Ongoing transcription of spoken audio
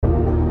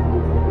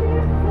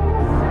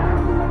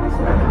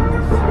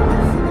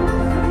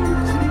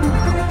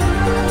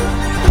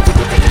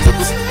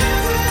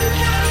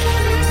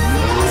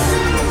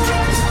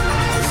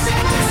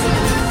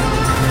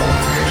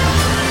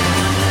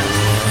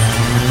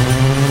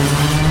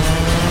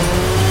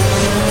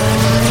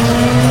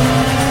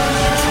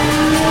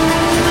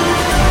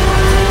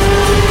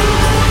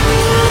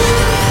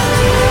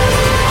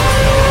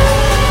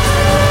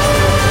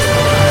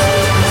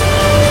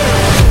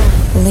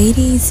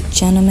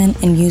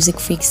gentlemen, and music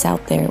freaks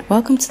out there.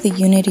 Welcome to the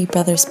Unity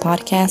Brothers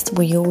podcast,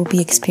 where you will be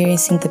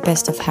experiencing the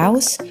best of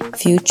house,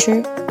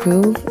 future,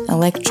 groove,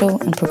 electro,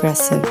 and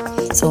progressive.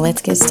 So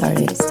let's get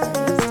started.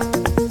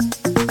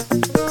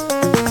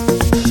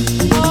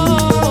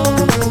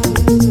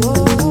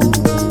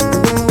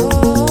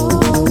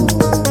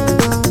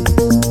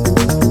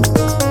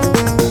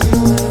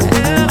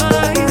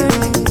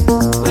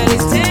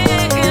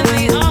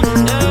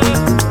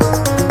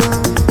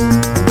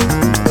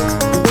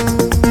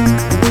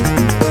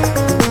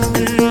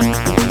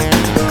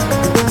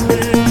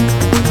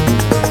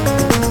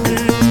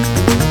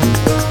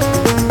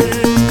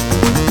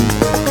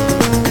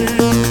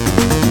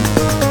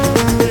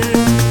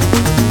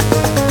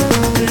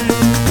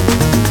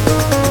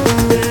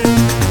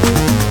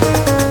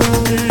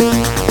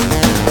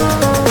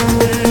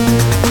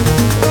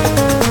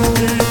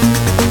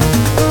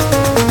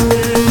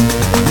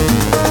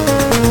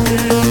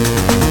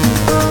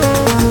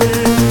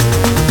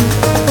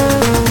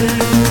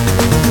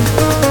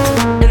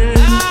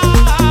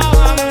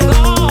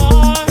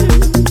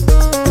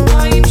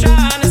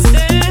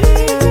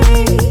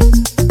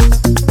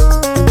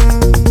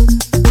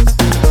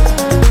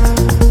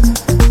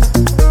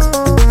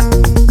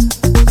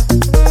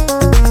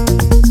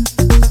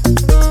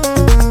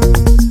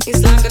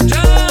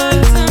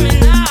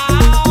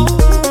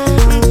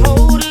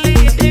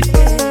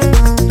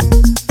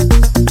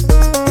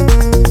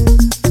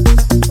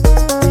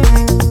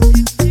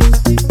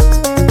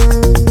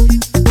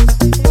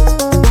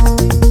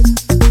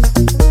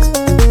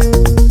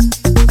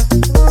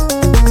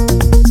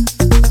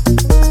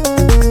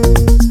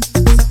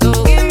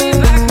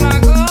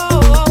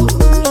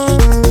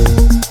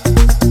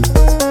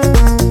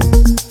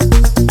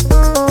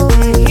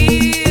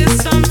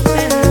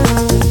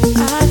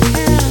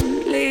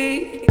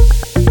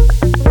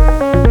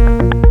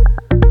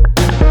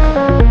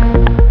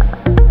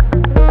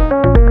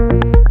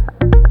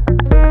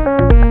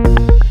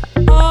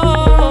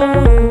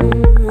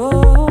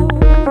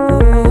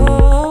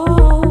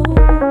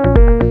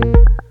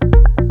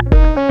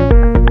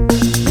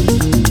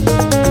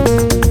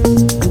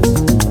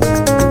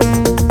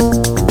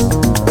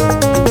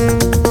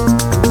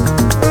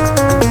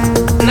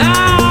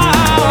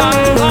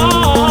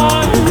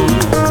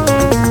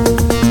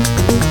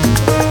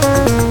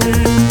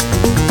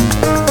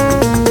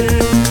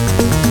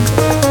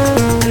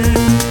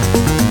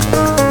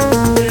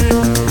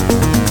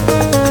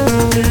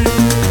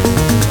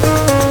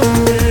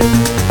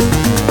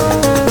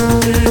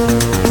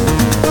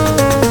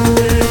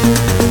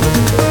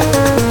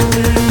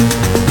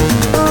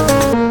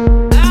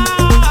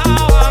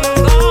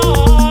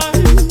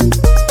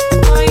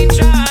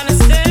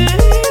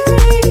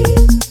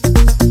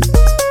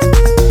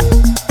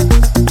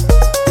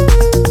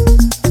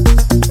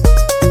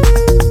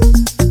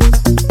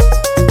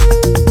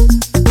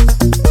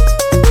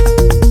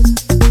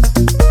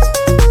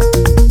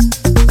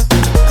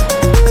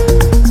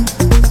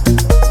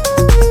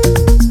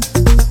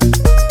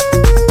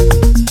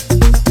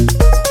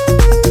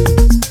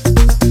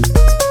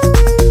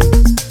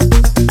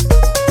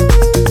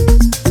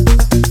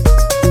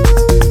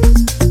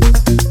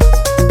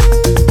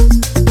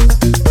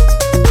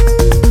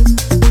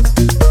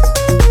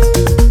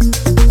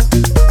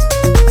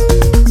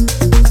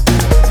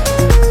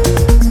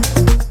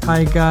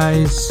 Hi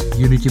guys,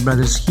 Unity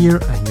Brothers here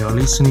and you're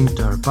listening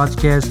to our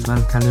podcast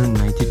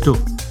 192.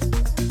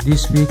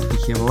 This week we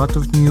have a lot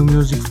of new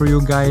music for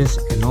you guys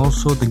and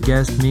also the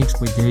guest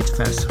mix with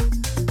FESSER.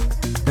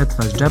 That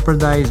was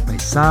Jeopardized by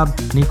Sab,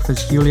 Nick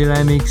Fascioli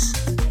remix,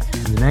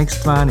 and the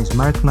next one is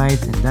Mark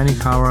Knight and Danny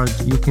Howard,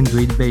 You Can Do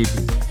It Baby.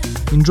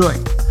 Enjoy!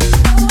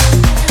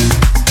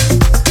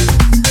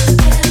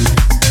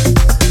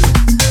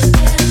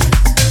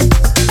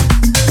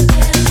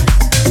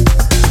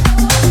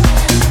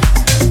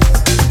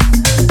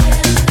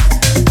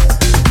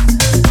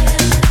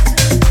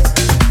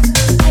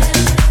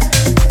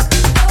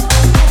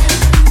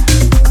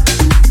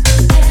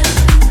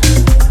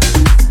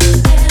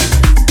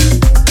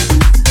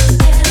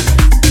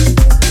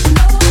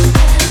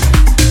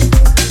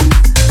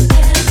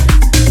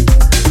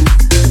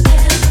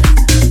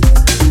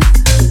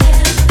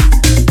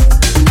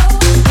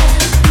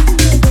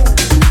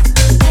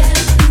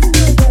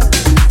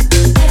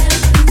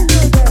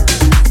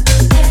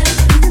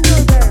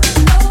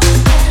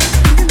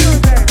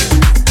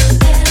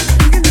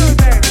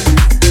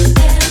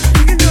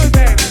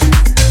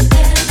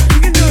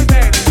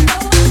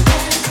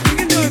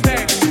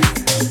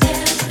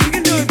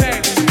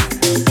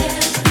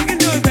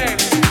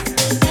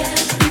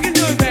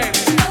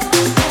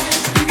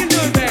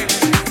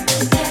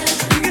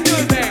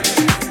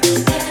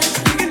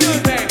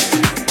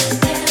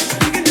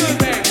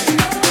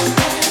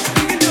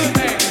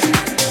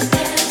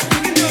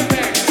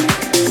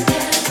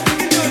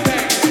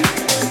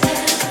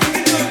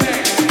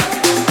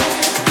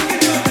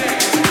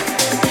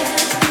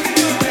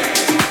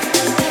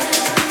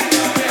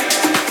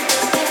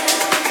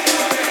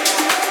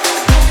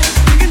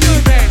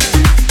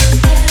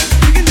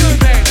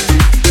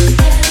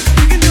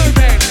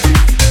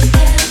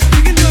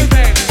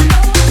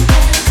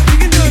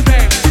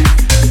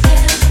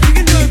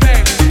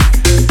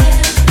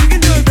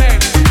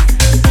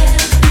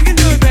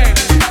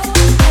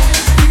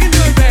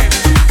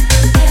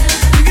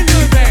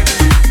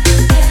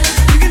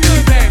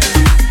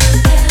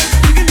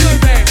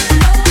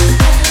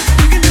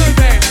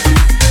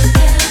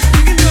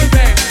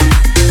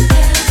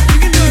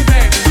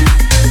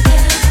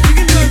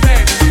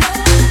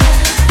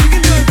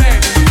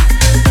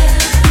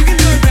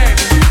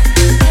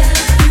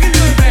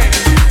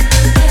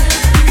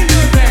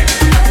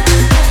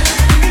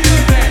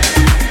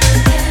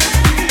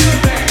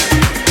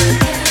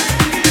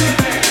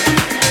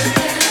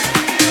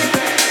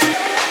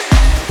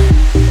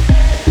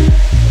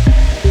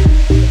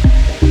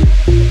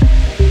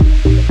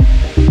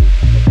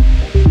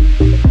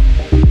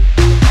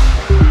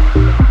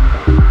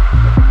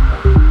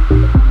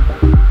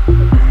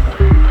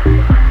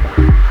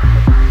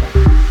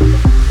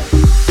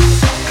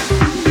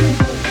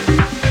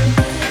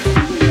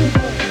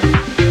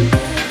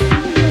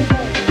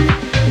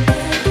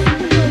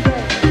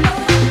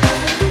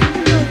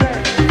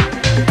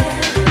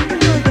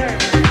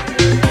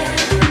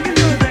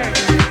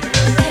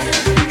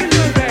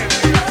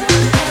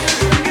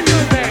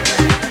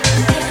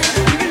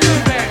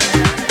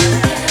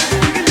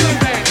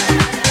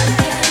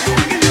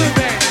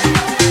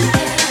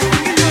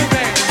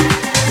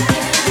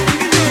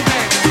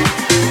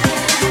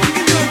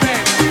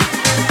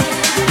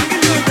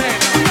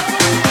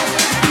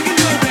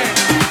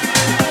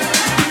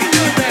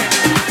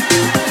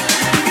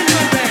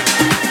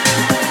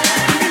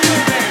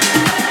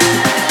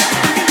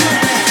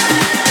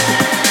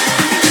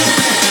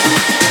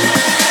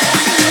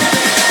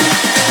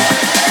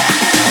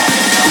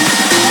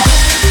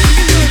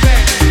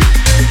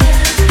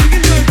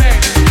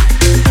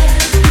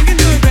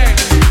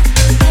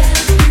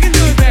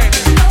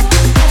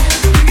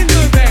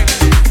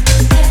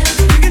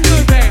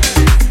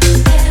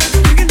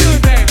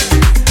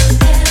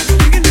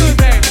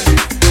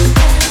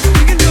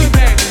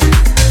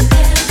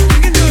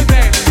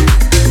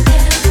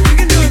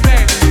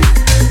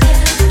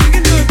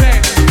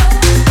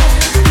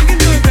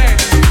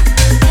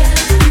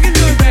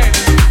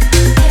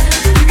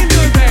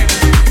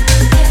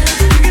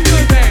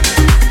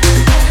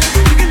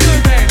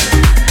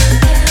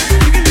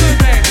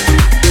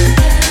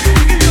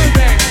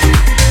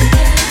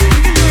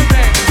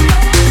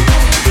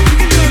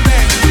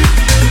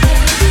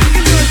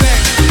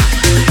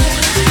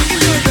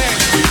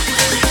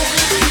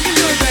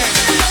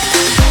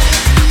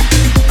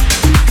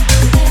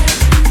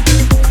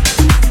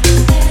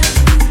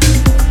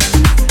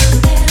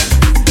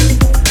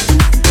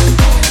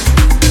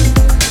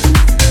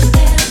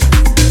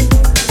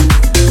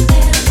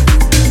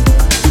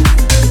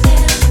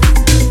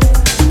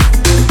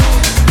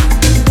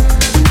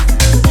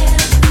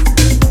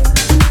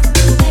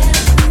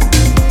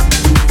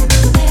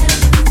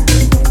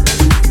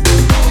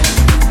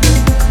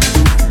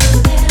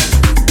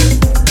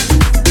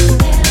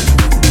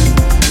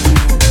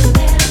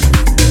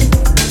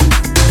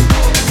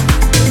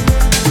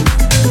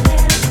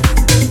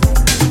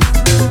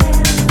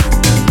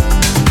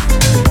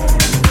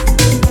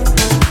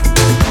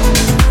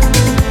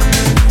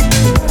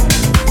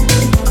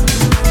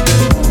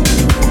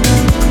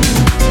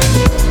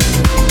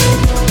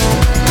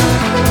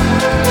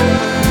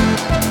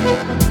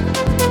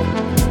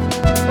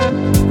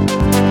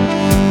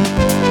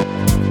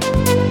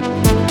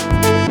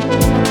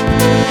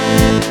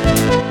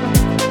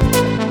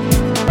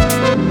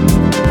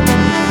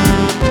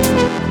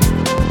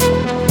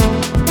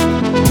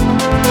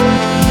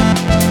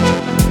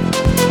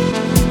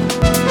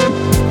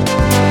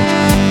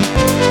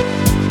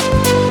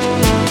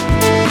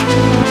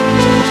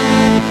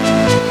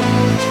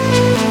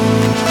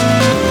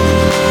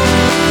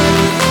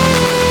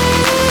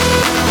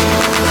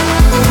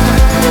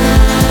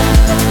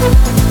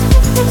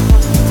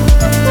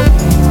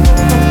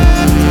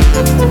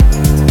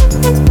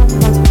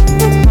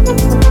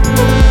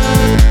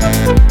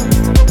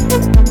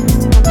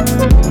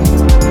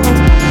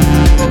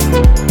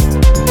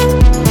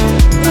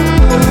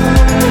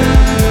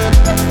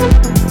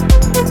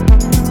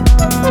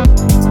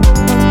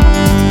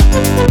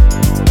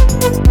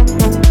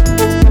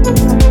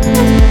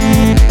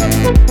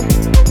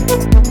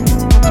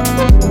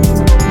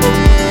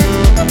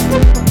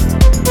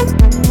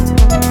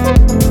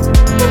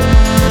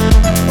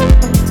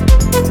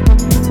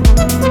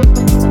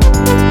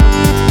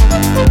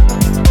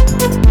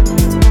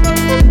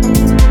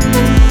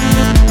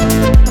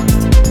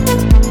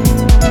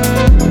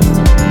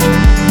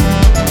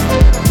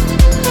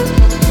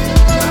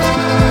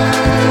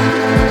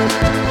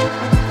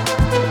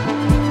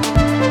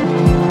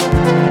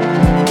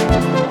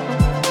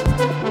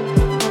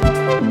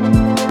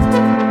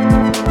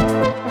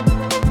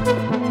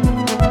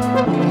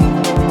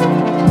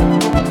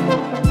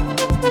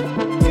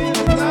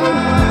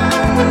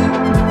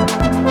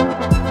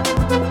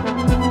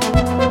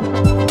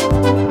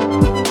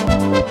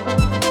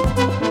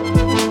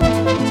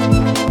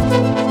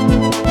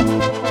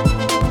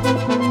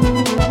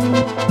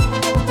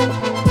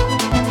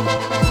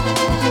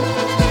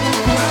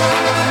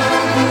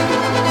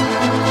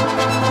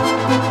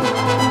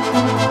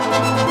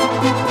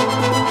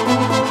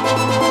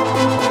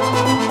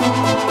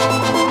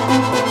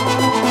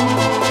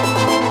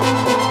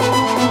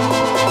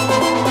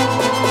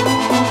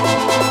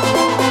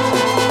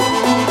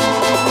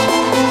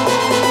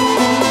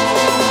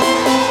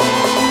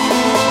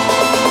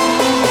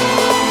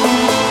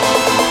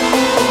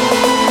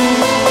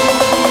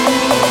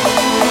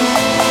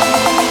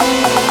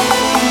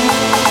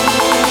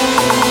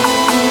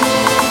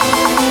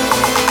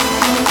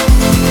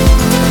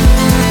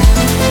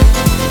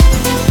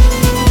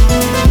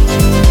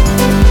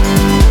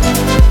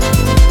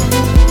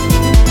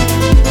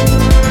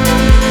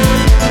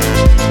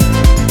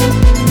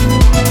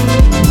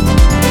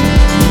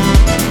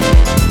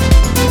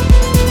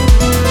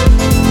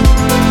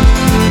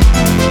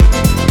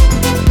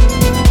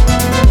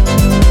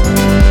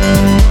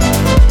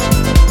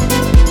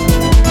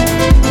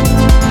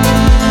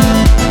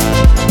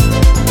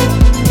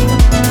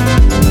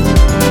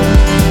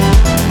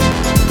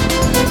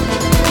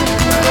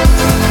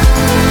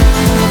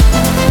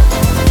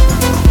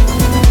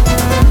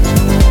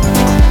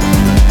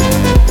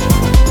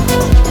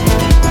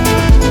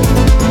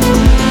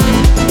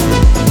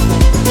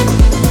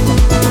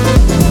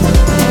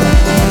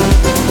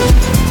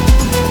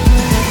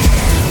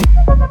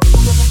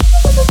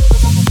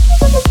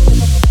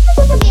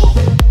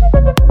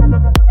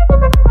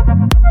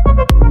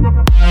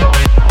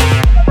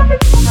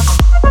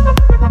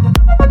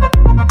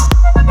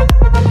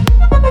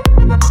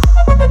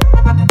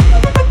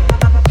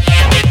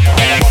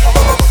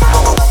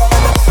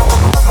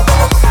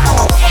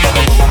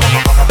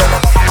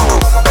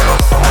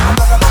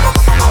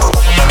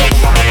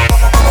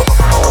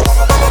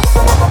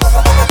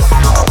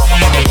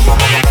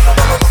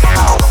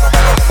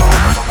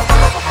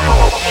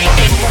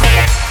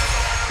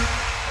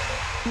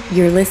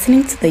 You're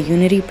listening to the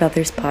Unity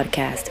Brothers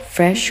podcast,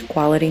 fresh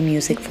quality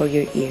music for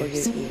your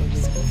ears.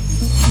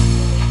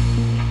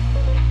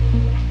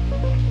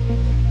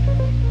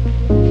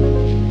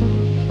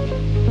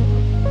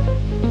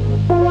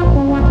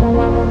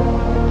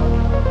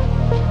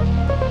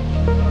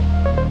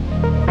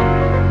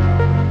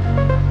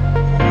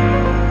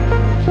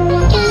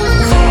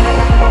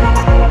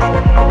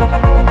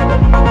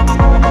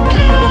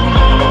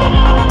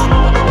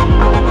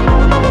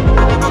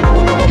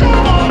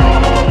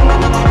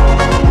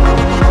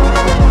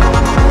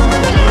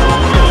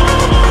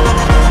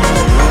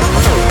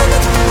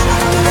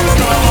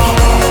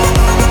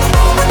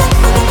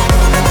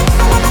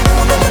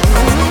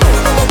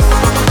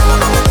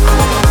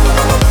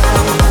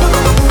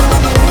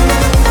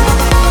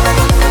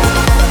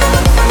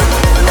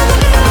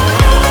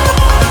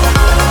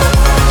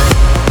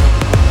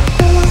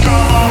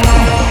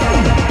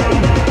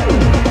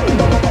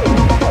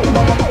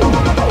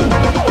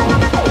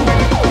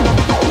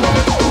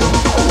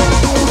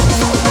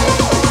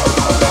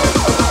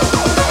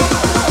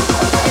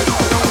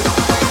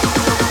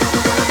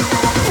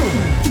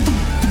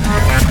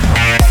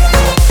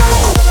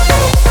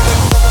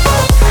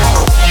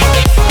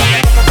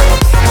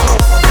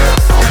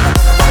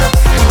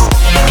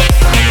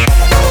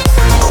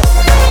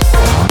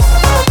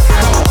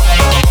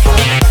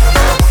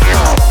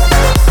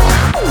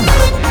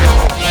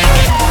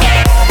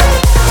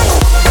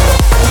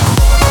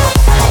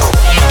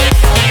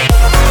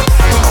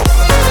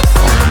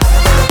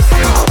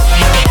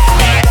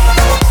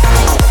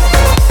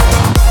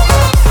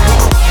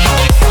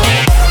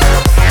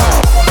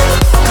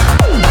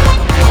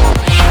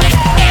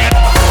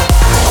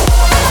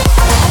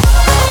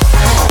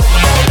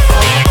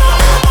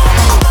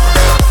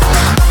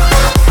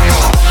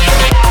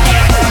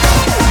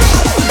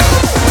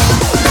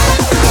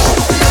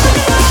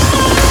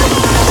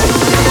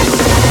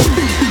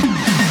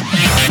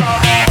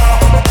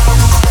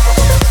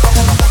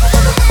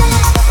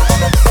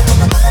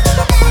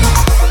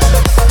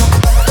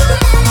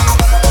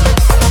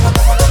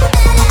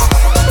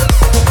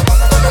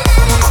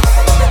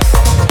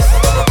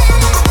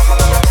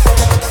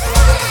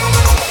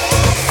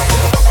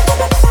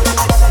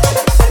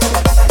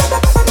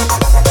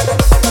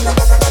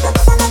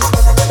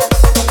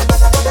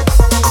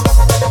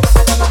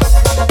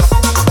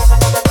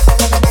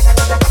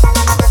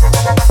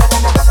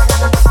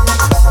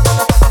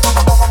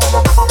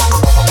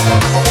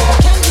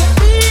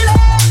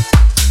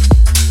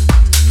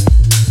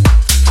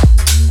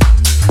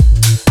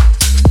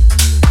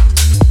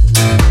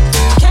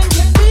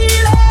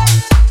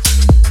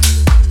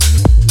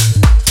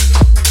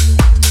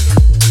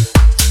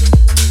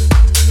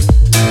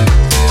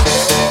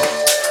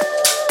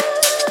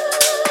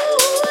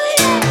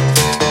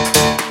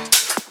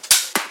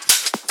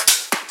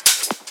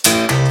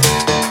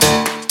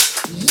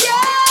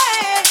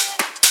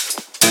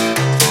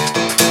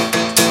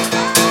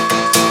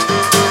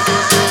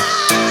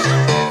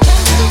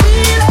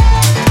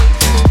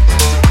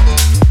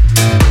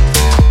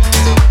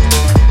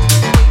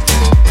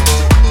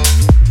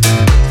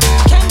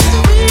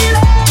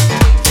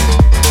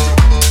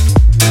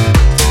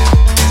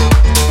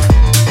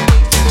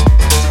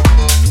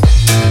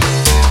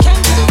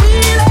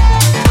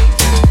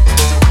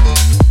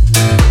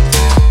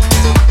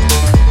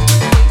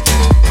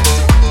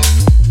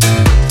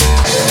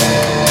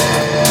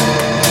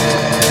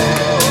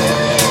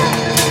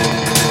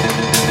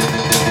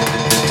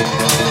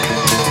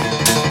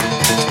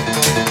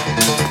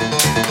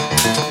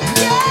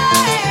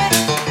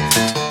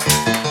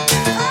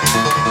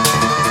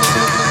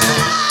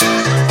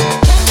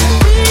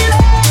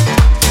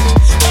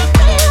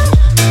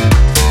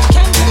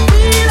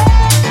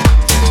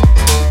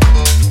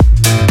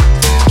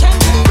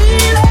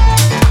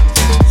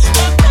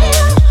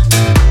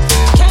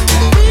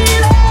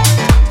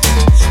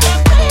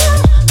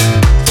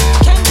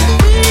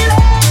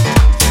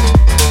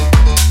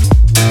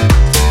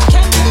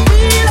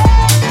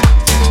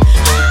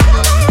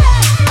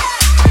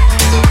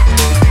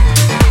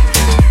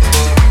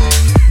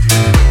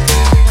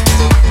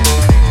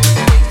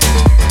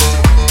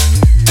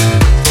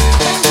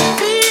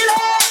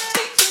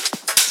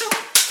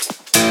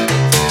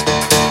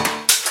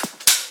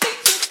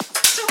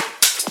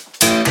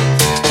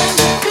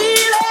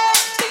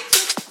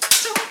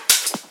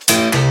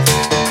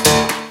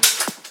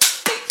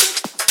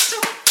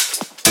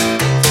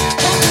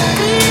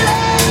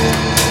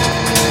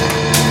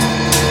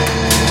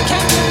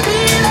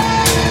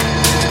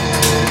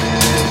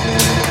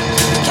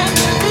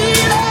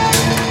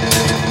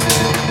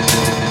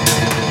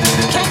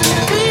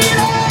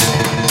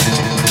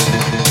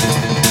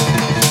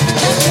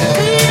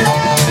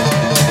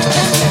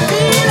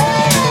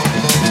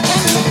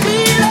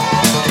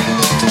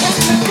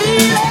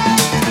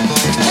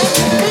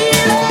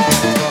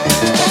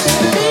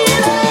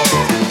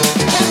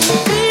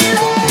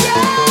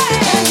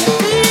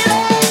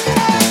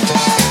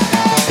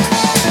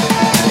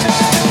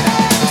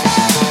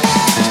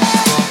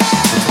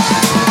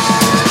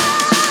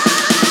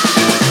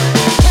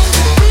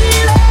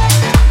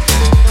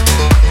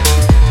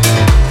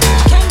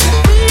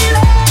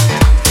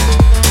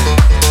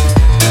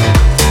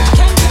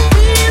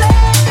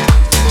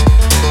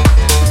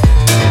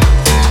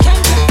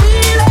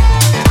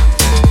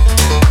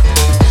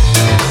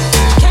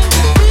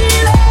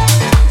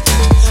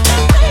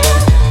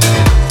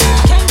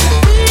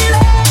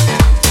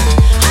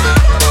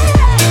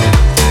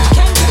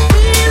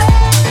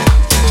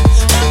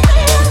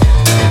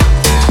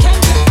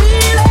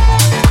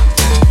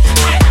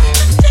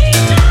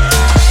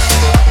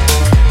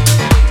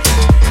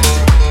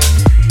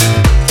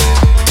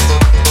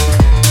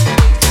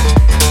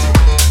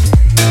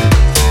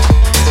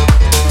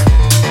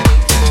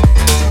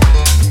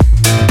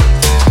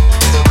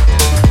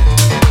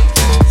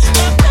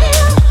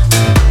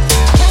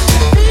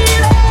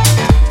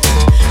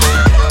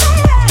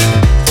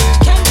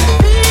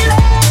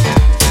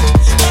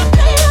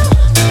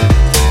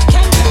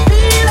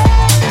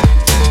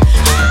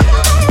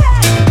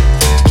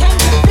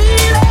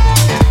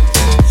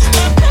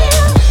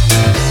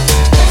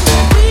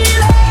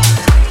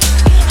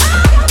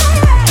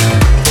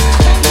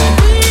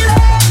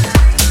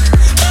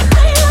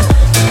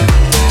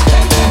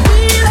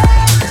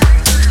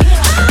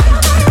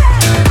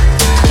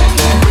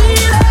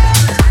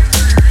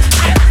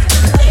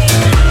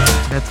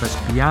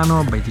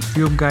 piano by the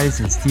Cube Guys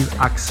and Steve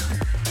Axel.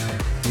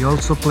 We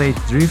also played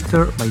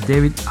Drifter by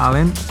David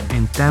Allen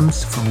and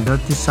Thames from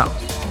Dirty South.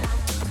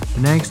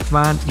 The next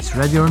one is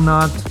Ready or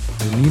Not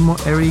by Mimo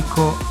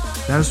Errico,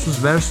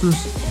 Versus and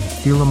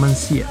Stilo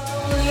Mancia.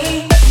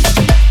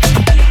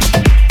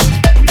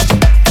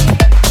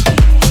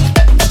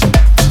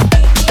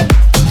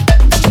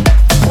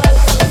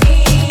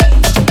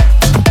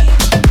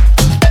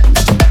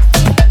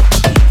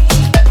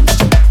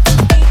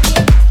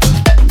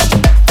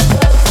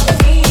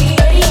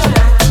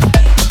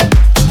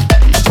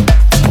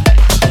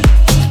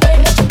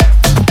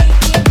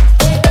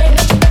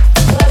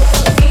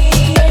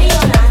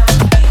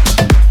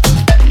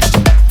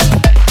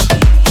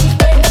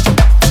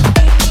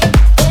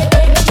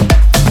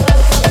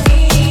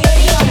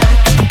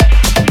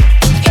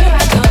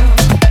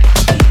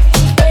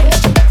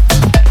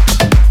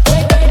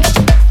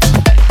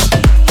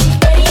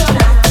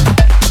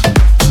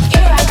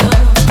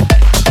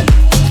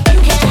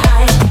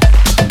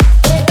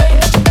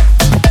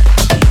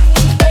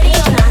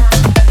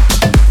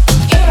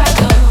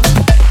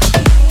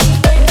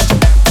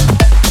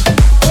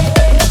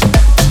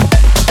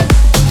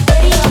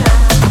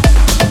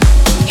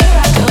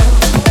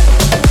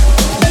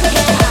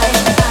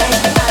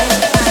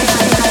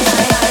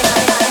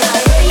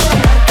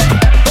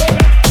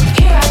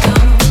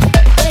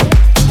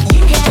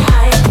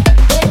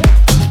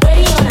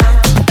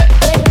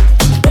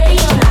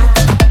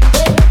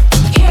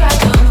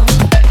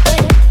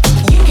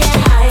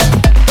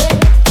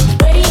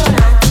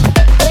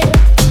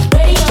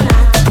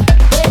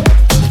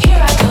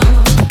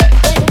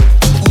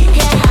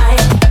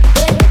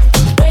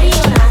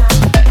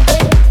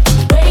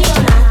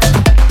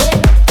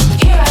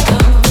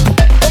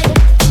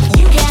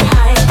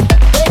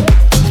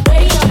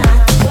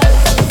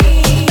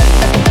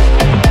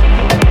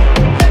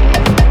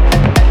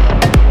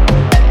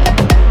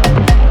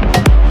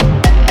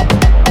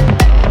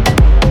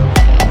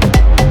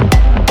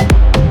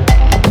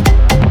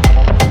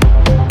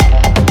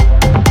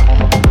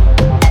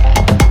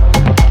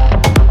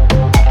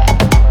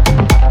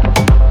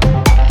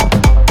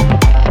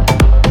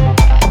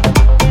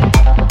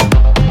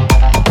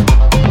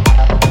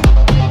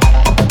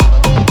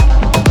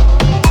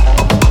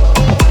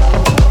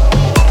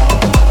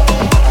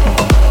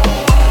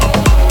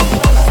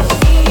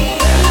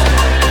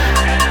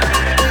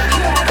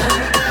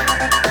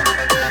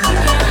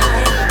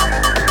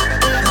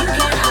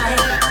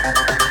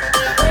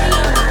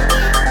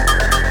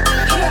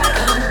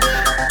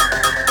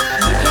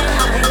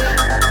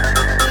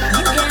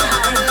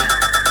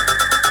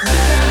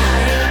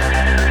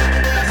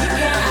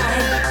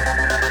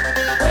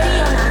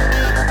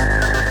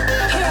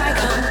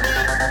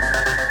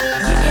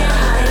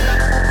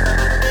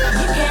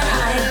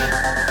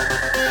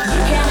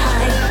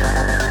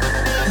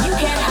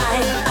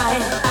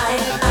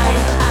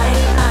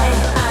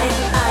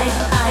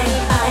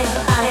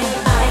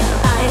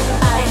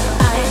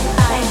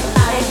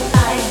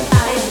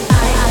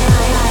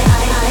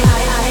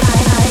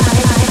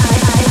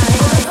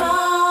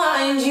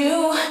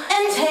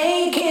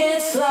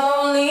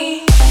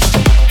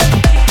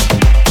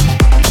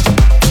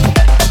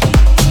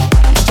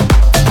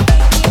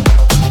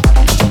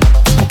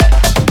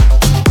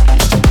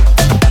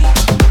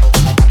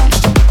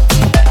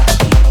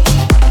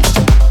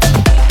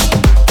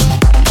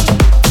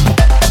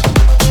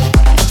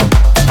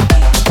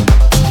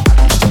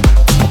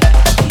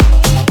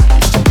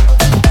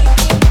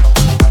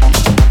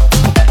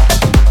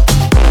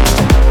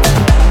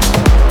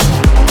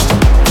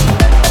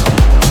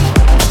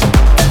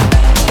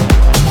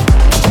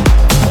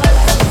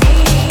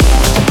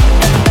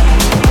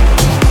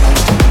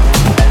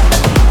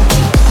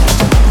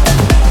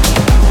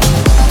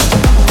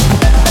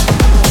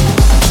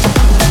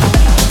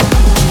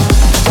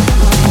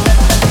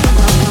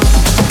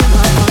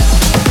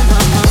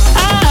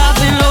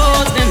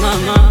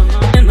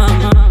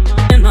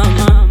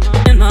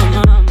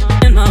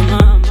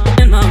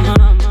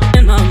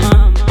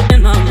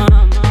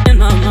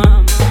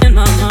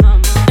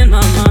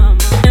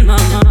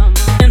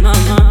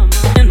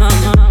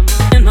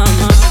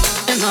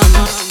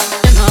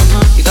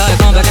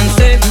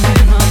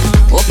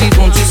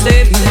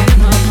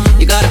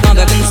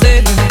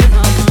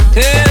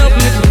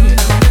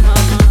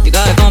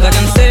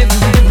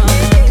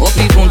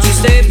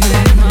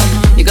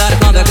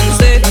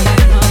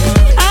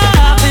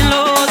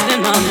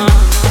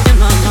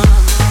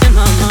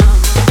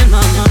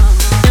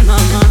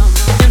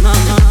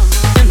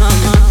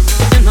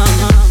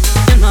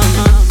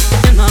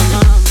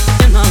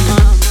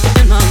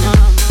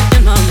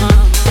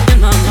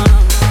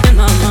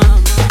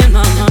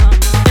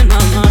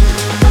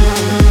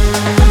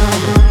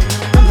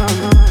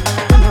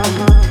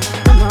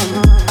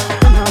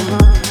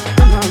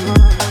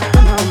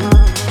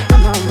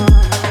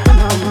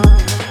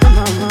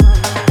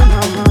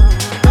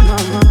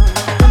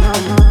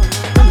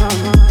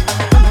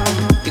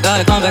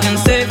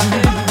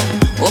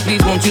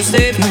 won't you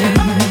save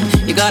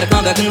me? You gotta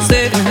come back and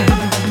save me.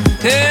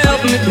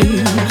 Help me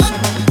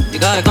please. You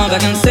gotta come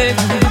back and save me.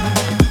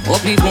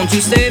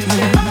 save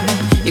me.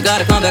 You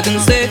gotta come back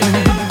and save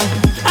me.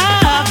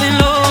 I've been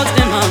lost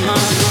in my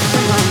mind.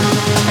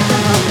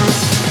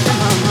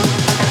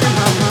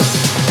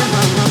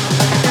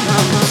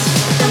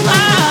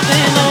 I've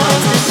been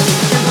lost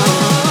in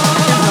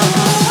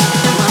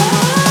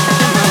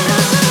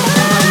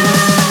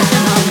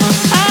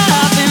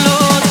I've been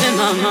lost in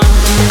my mind.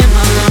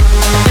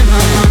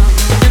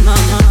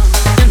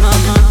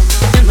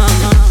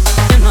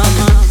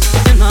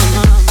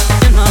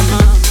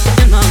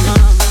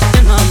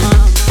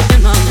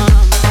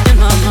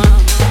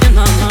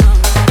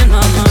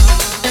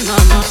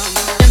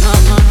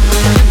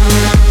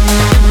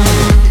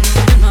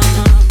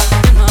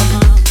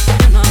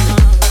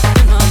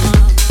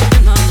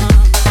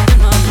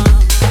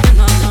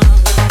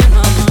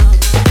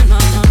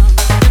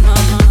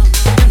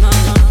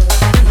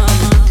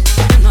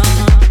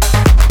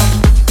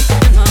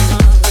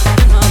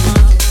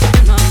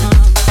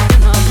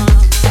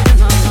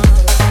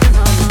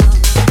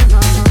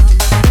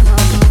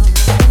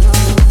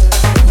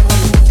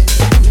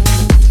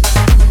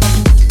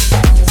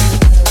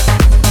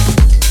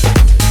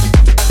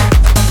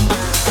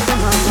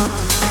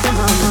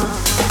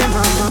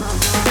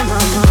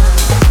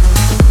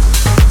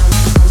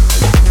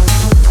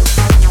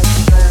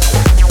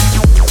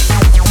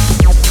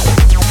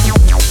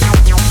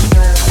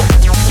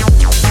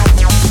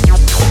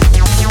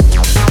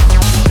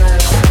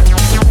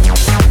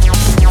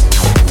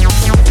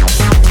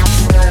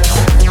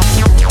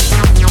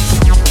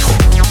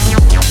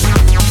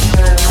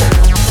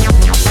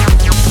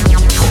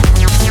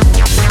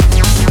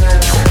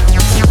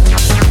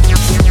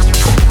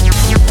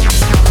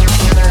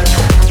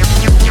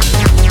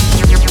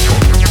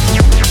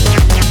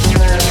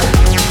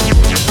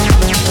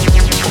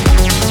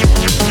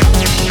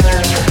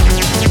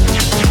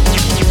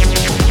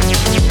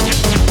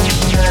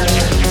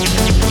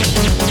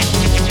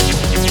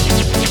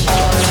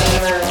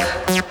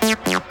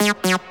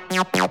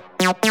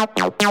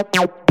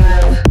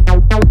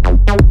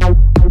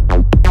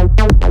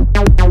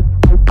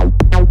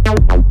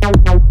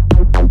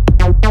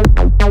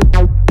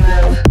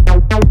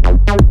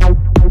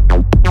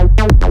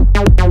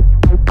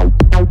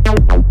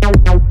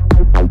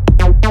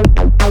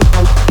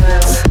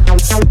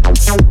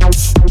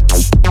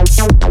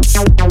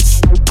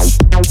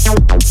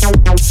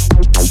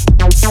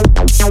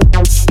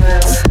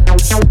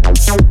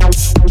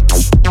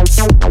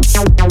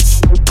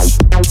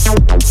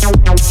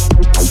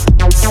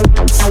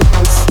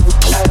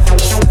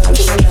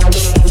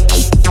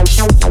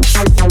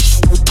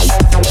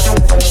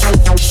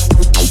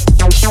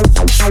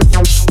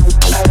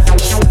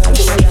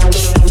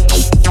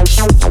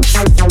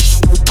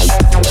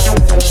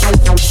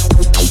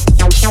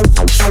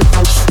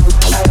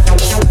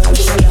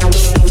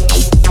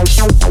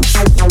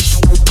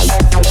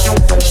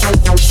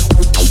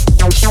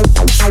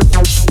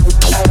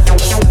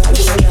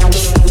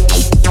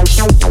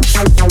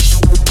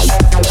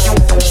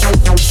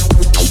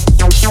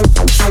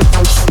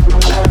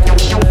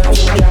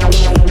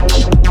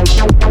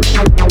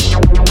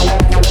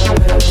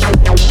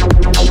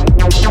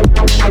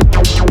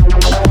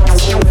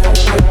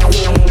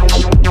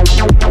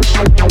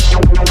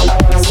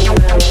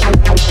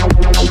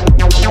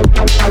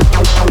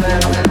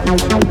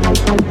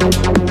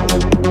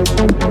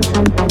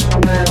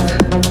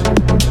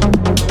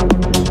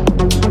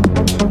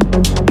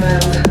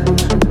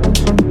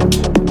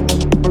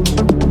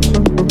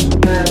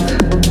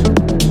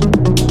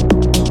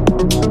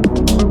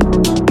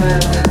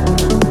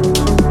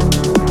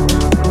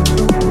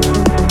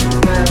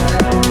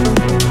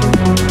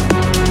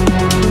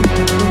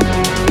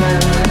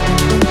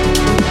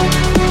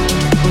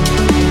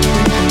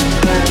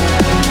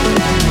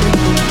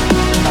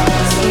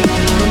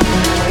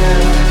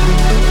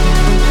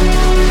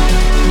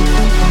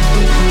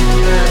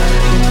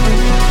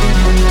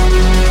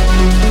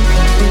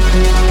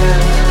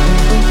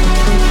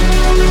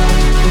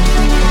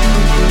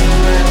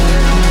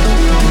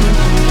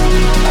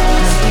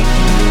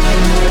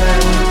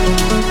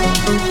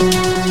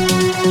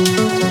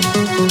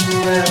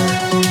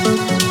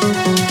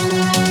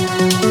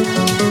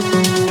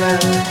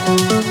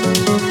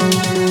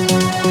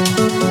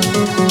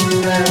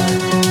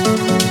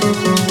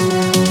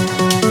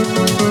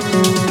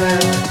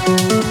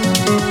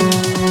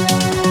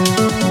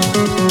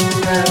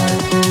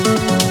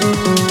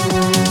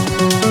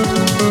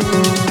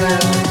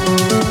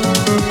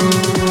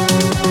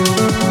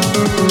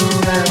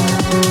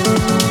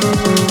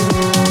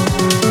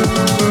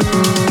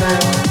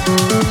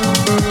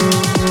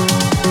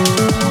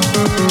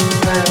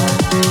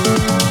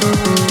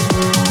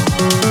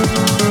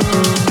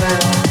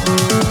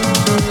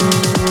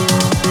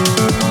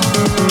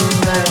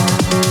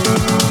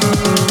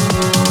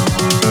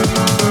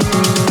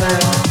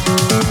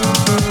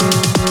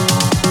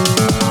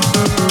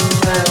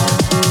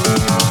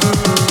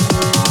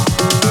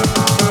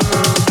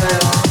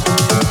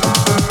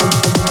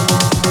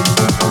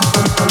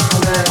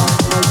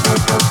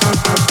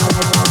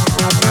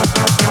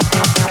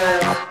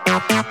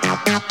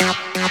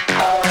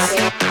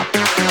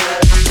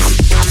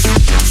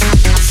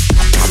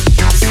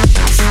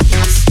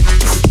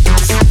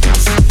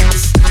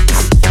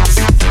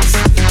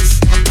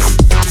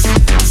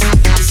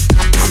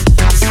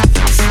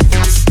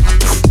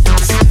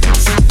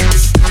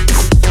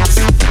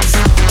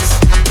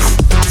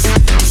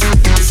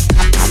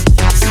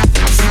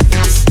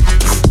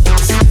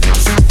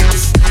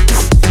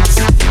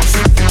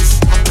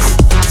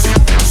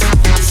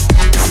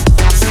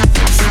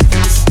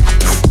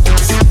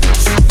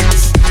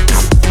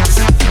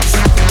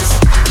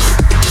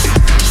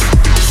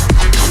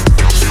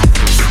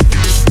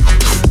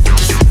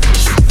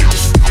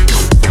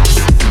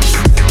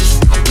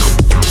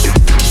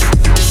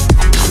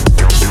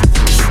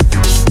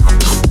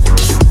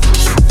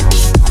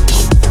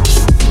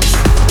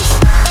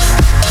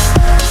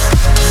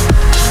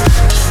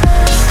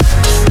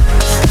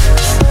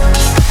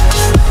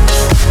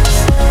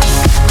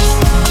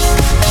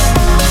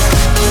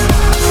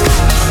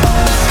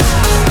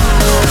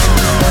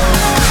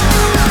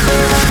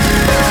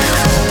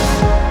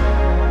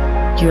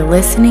 You're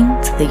listening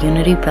to the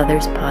Unity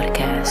Brothers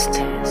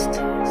podcast.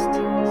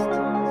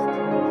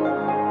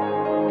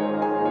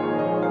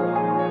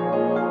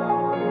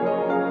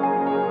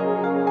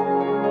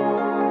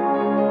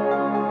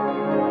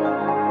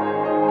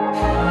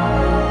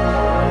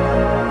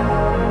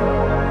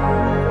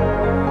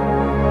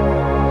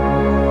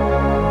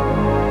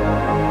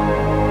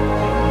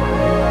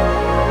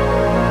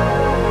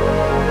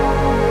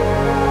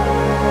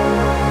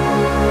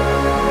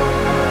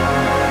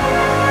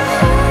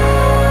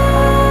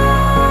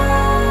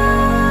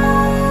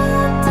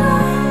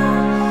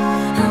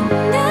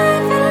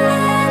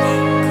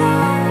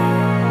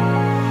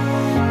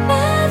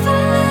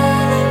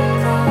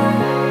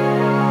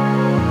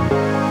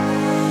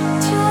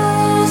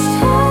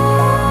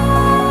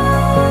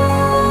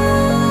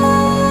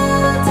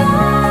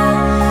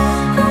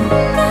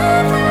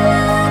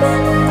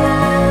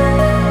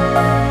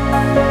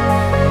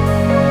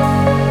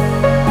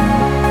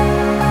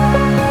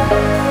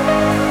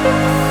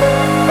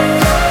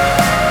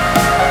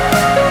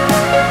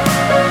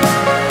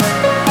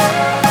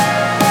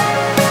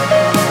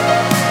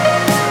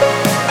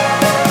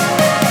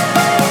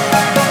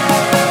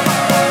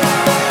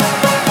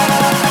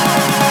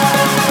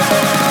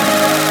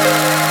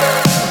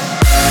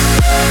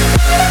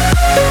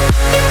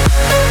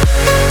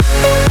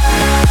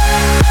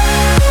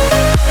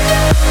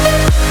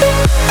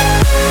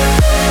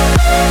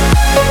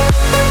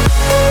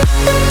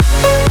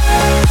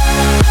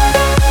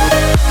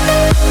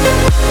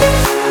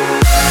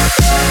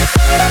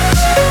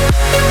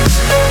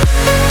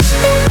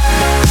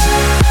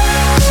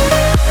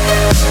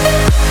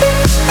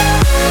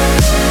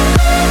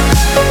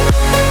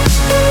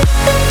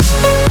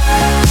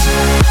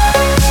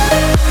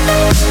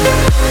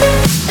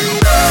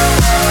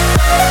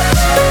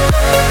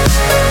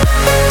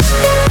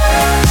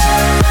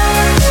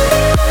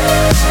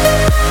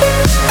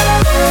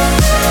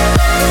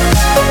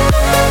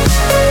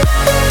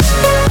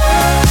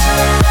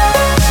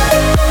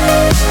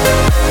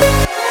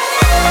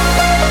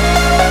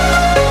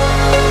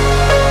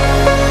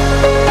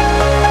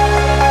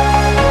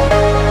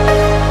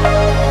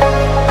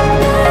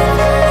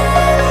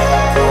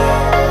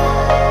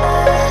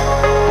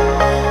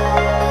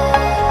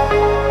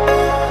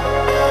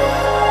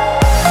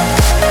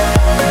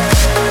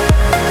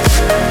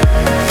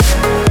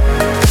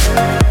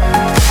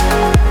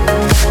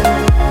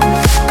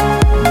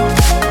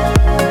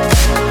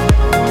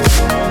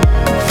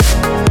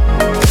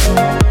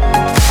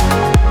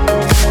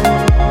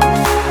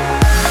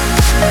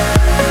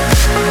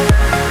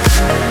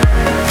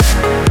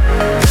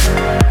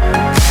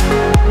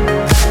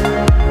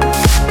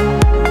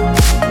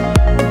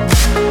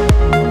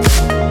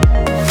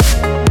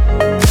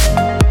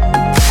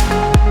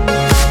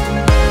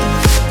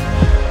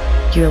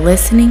 You're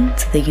listening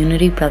to the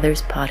Unity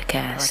Brothers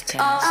podcast.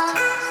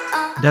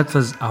 That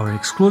was our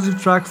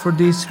exclusive track for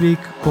this week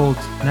called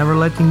Never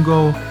Letting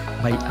Go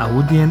by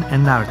Audian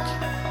and Arti.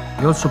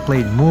 We also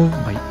played Move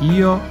by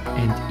EO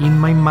and In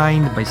My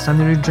Mind by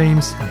Sunny Ray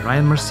James and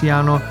Ryan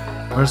Marciano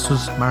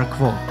versus Mark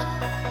Volt.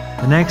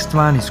 The next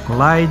one is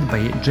Collide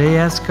by Jay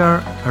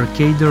Askar,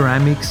 Arcadia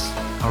Remix,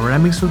 our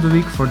remix of the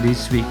week for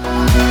this week.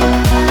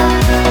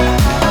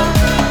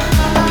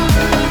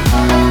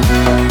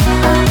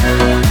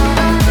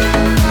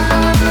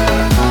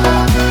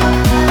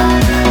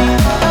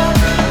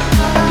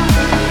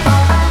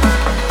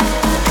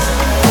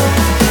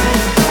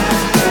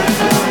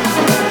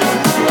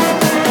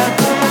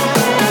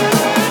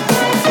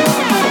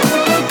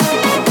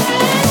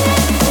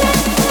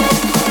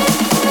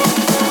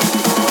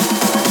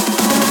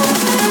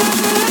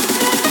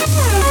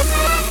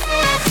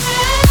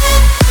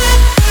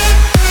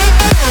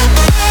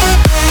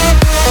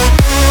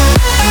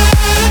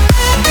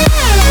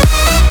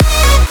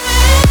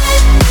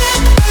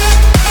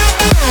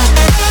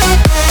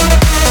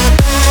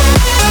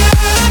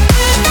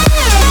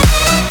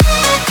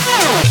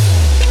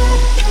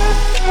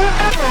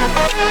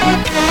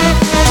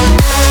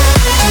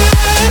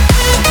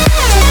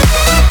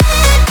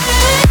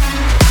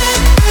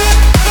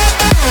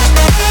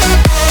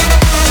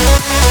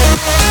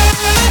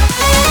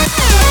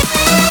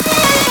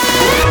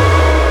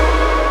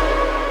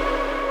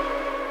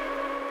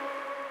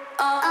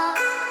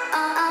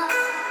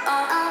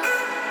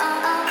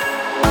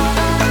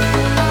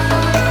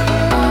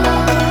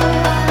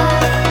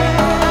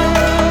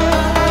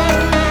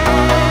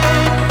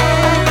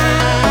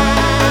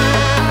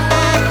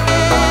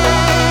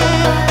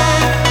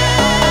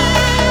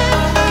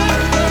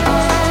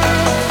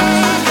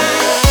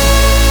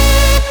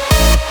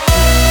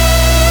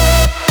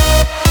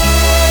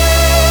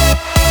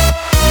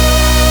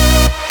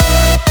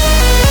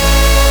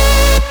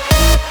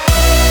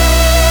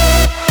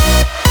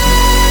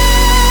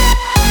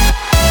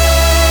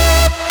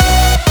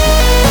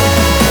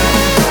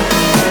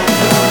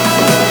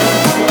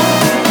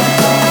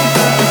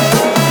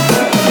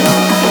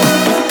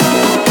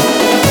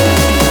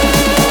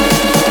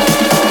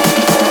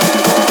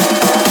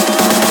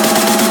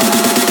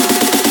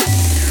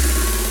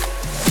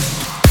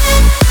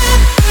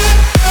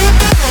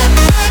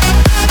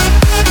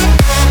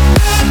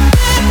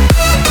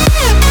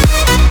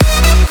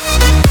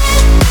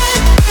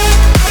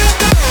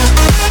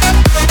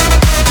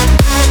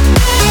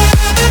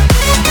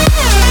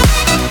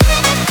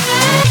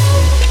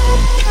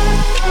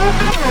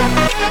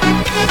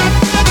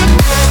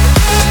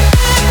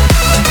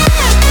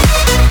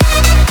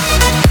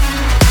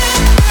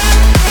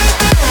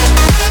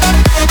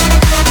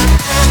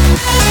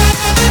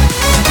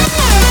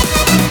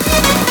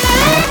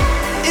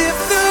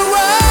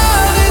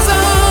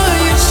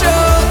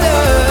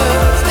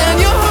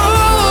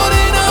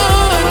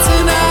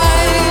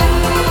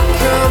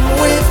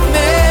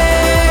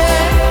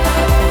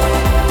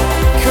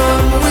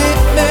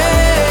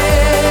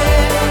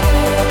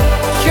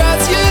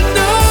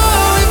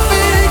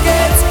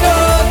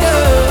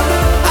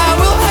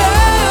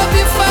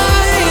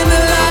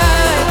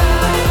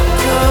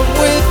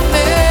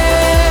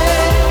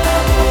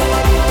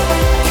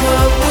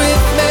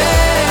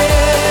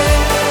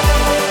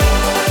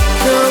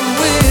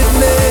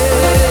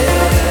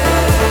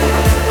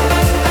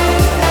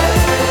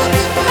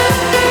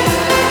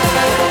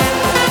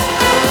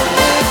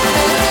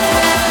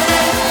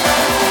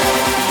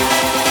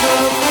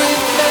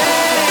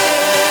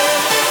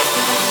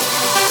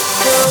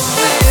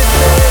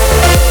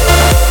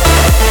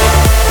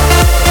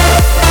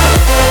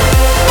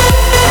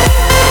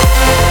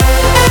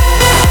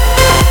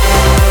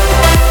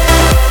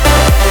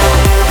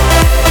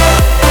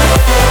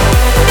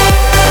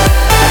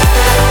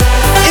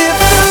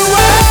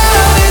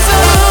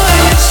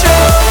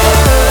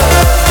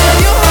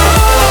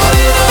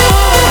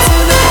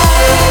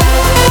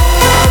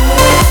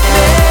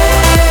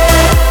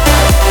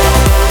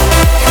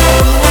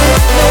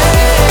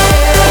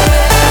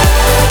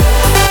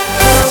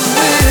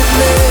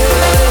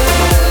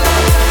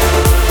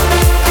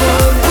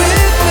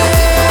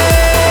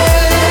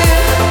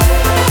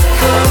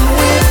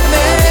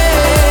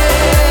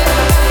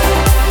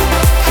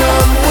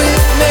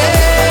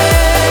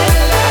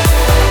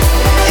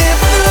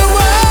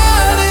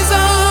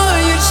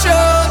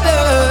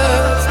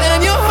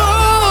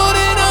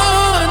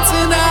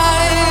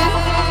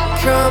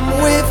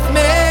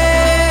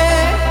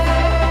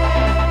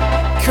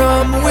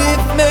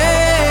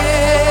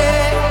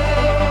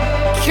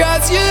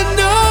 'cause you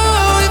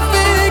know if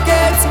it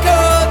gets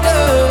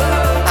colder,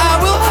 I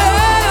will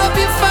help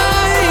you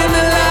find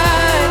the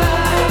light.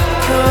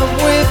 Come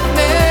with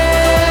me,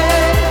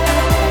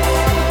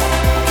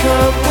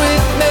 come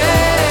with me,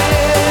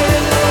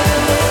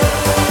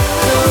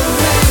 come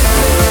with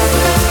me.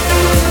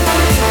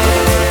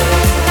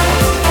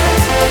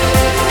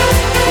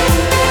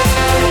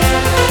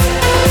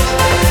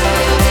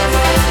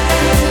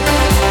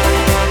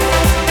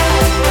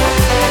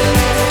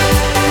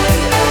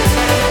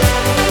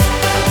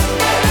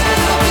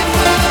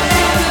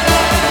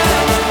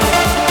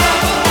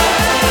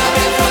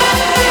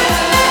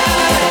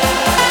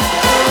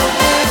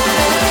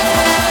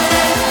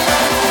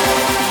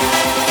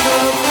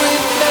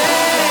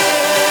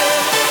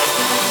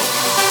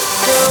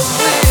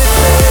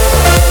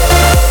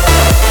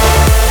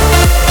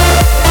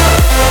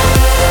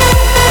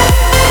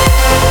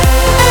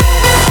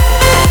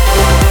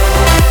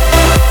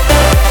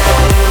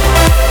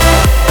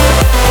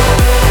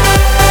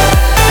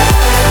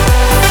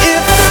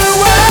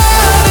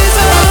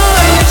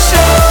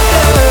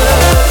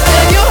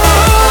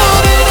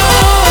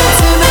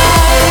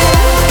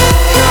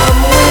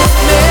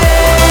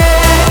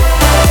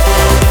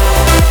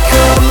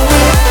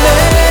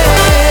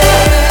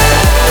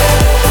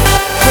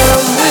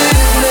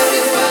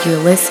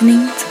 You're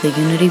listening to the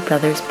Unity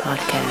Brothers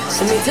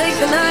podcast. Let me take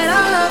the night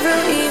out of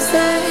real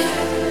easy,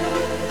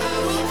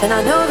 and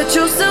I know that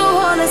you still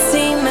wanna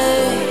see me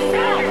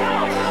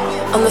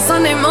on the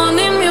Sunday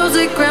morning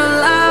music real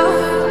loud.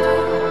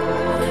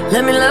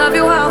 Let me love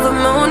you while the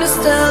moon is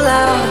still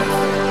out.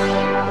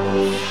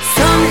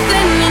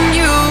 Something in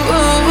you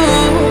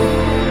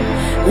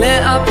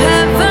lit up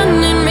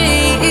heaven in me.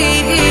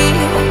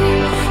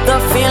 The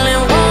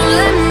feeling won't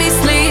let me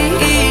sleep,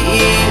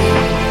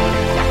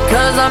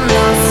 'cause I'm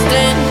lost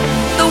in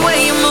the way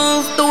you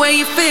move, the way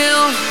you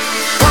feel.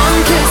 One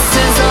kiss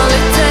is all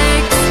it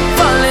takes,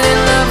 falling in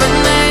love with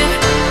me.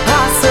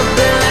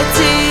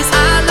 Possibilities,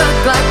 I look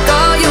like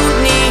all you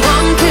need.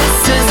 One kiss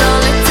is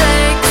all it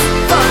takes,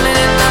 falling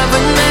in love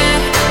with me.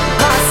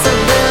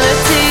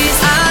 Possibilities,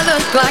 I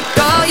look like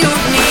all you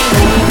need.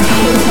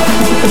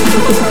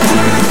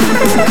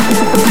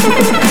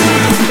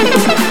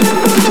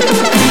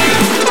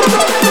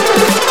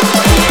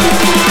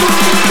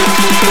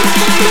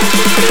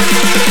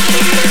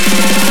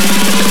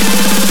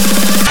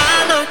 I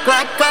look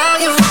like all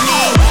you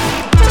need.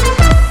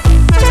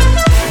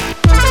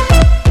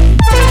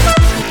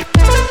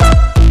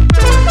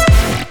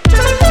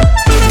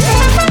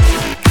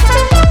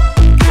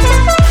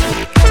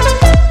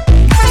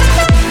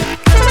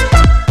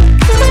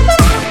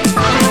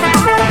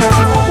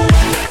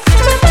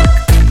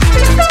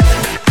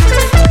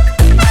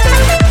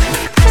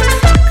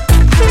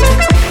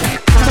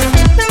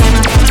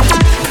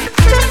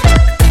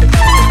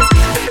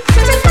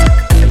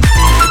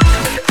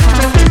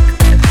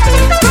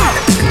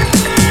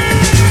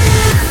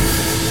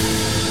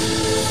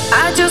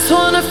 I just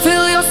wanna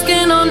feel your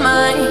skin on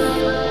mine,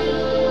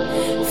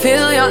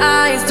 feel your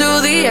eyes do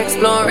the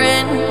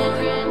exploring.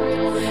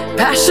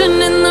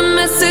 Passion in the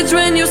message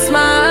when you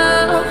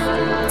smile.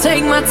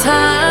 Take my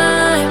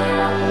time.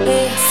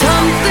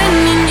 Something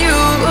in you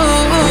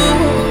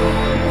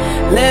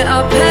lit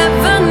up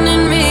heaven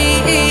in me.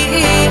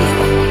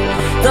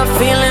 The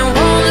feeling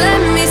won't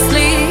let me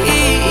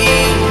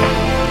sleep,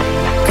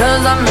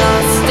 'cause I'm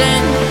lost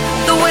in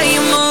the way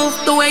you move,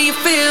 the way you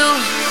feel.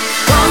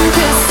 One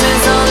kiss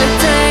is all it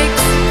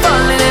takes,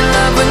 falling in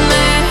love with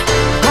me.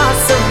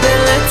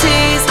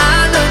 Possibilities, I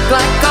look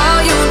like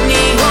all you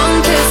need. One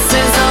kiss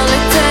is all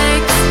it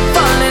takes,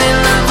 falling in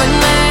love with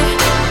me.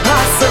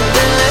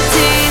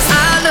 Possibilities,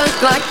 I look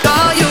like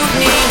all you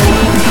need.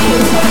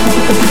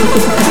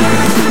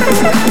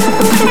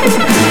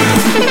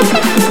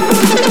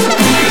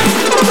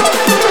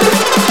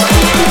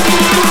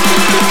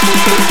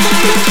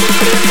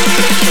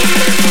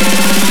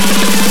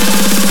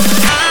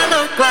 I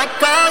look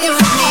like all you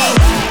need.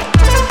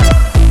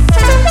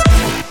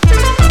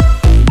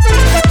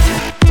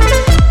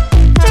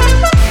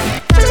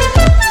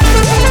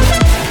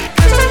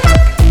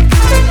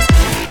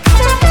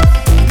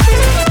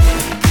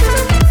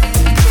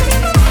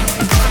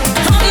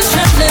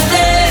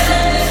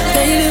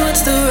 Baby,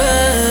 what's the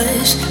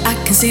rush? I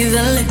can see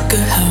the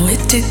liquor, how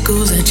it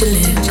tickles at your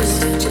lips.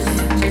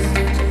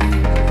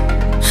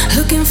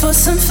 Looking for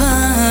some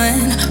fun,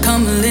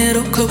 come a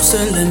little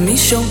closer, let me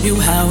show you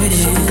how it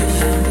is.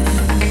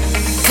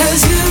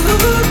 'Cause you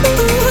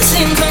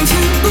seem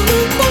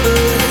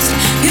confused,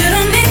 you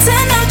don't need to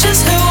know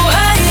just who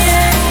I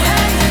am.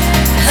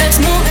 Let's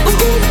move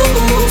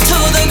to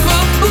the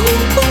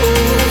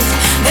groove.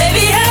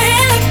 Baby, I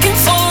ain't looking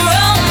for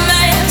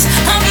romance,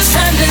 I'm just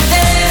trying to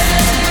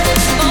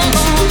dance.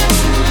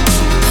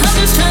 I'm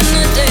just trying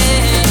to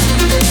dance.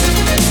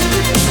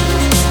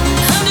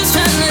 I'm just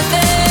trying to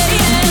dance.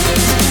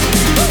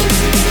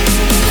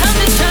 I'm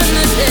just trying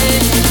to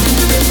dance.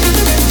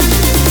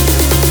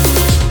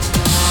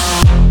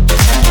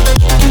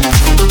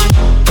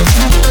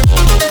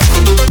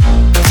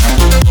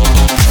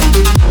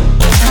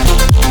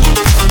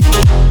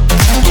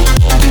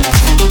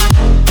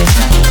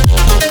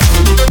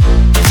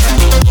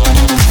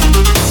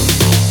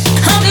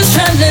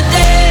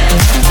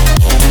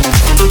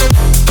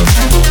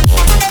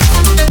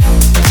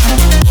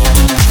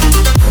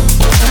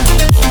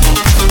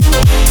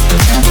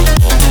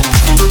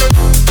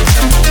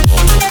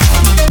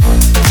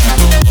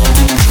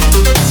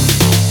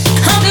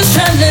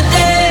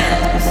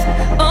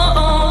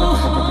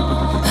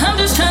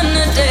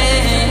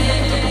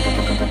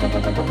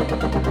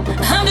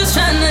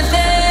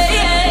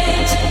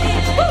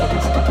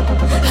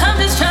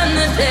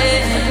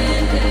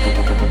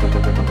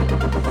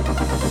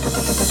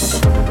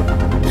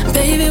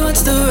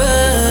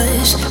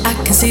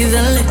 see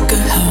the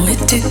liquor, how it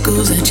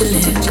tickles at your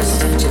lips.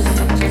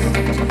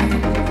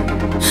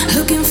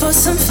 Looking for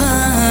some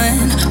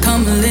fun,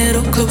 come a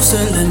little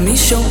closer, let me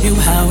show you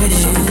how it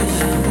is.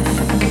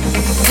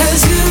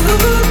 'Cause you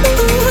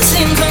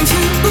seem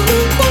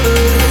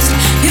confused,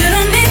 you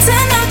don't need to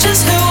know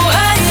just who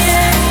I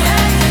am.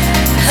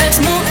 Let's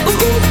move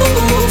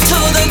to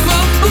the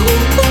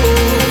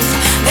groove.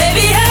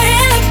 Baby, I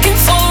ain't looking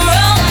for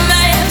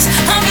romance,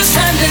 I'm just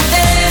trying to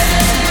dance.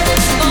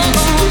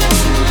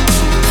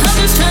 I'm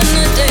just trying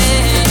to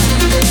dance.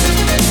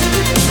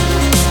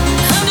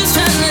 I'm just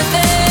trying to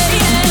dance.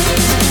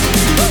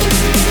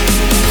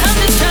 I'm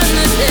just trying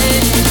to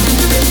dance.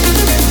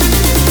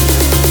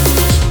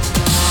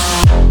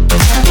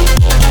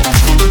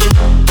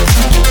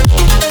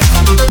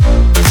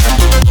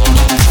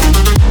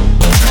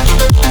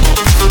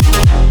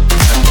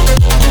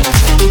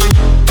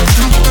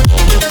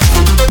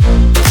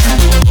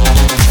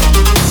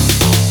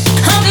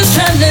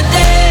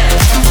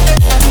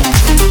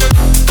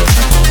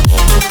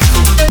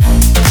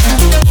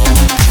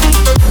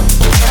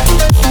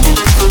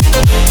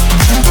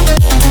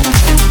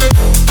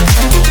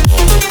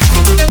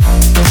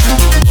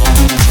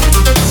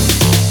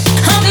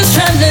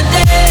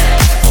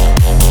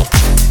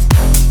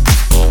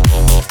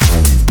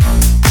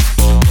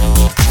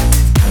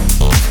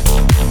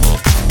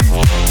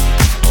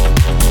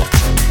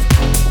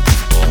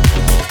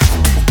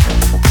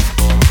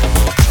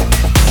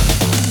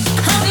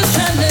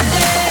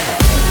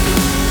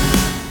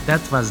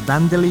 That was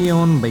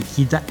Dandelion by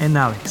Kita and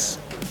Alex.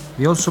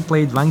 We also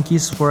played One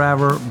Kiss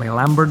Forever by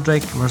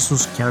Lumberjack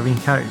vs Calvin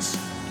Harris,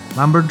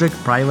 Lumberjack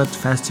Private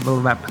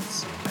Festival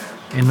Weapons.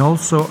 And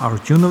also our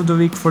tune of the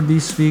week for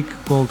this week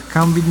called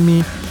Come With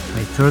Me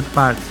by Third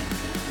Party.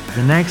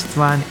 The next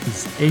one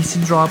is AC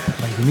Drop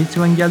by Dimitri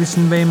Vangelis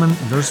and Wayman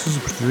vs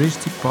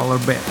Futuristic Polar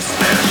Bears.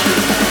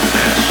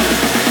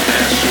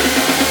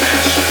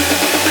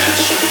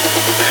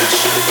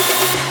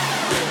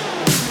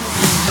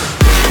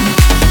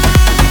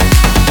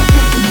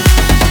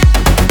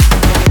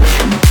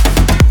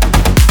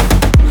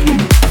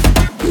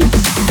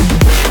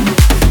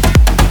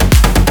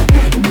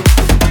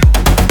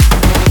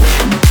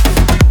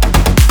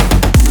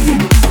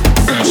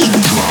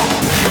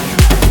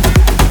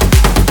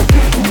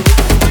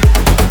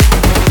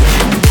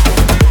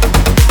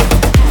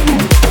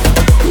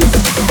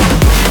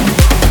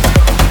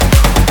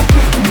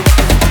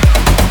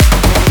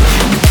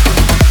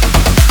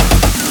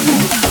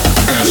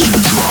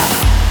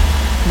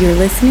 You're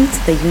listening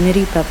to the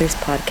Unity Brothers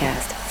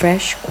podcast,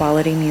 fresh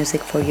quality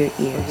music for your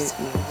ears.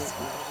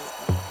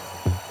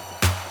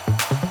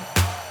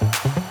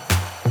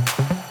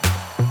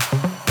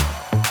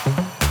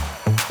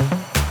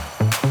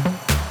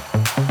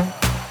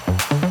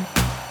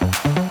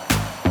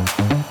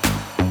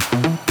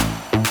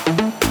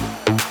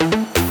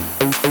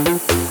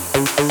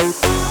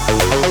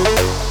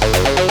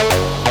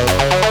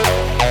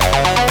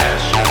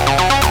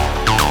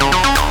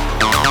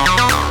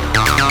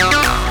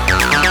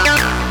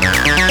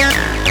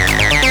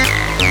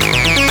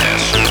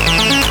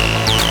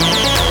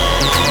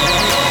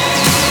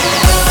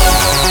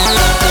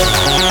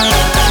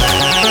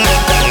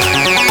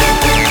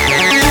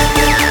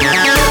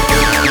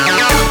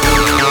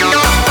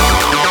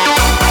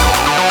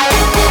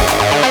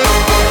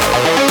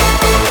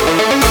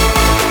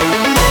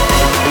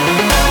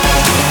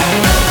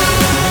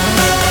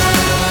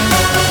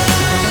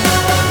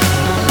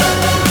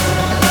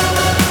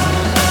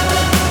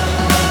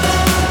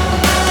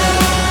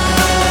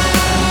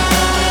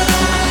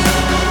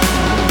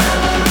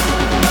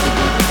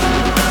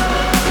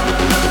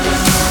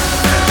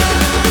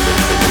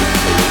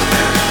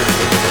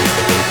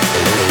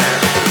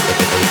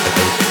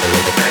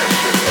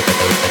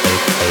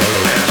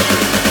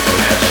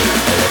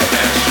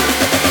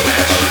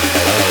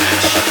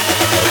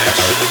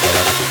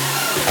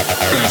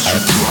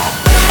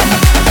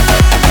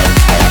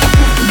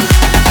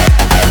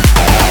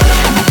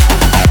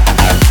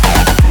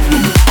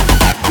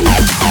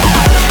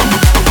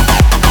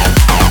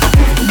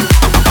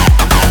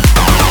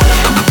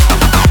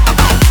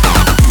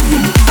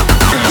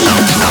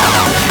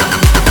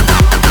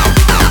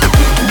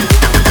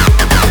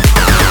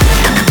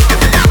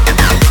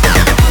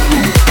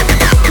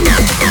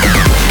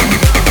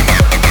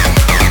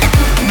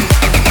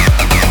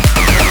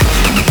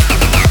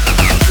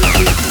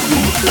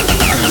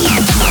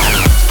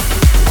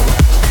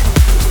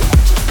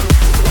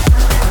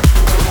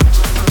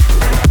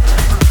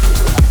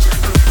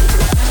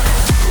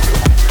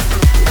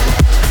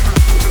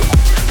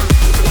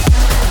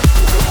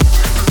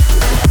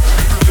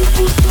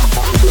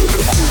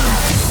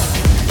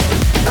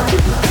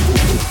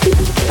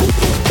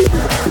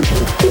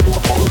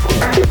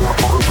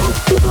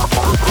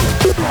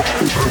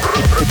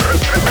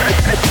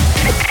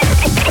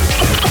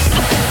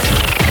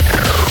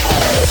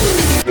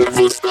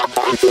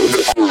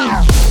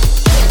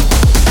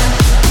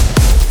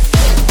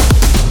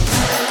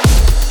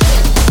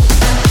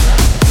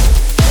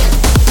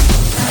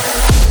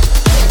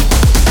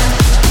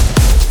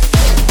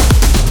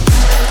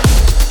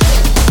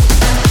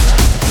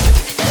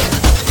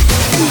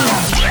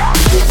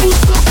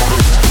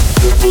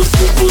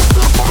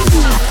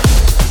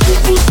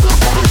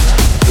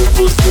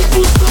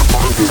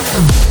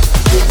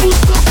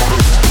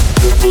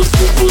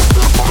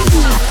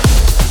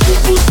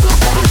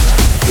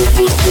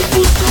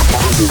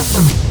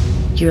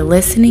 You're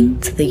listening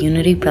to the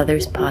Unity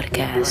Brothers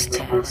podcast.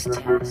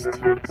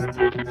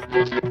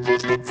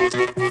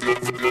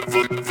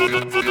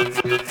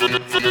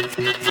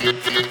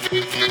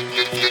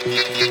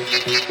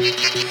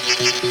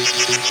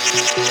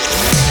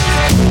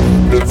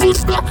 Never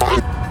stop,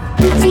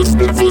 never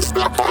stop, never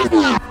stop,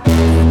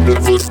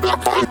 never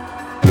stop,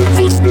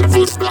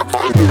 never stop,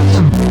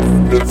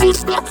 never stop, never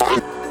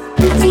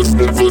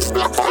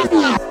stop,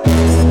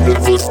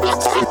 never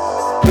stop,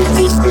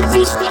 never stop,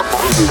 never stop,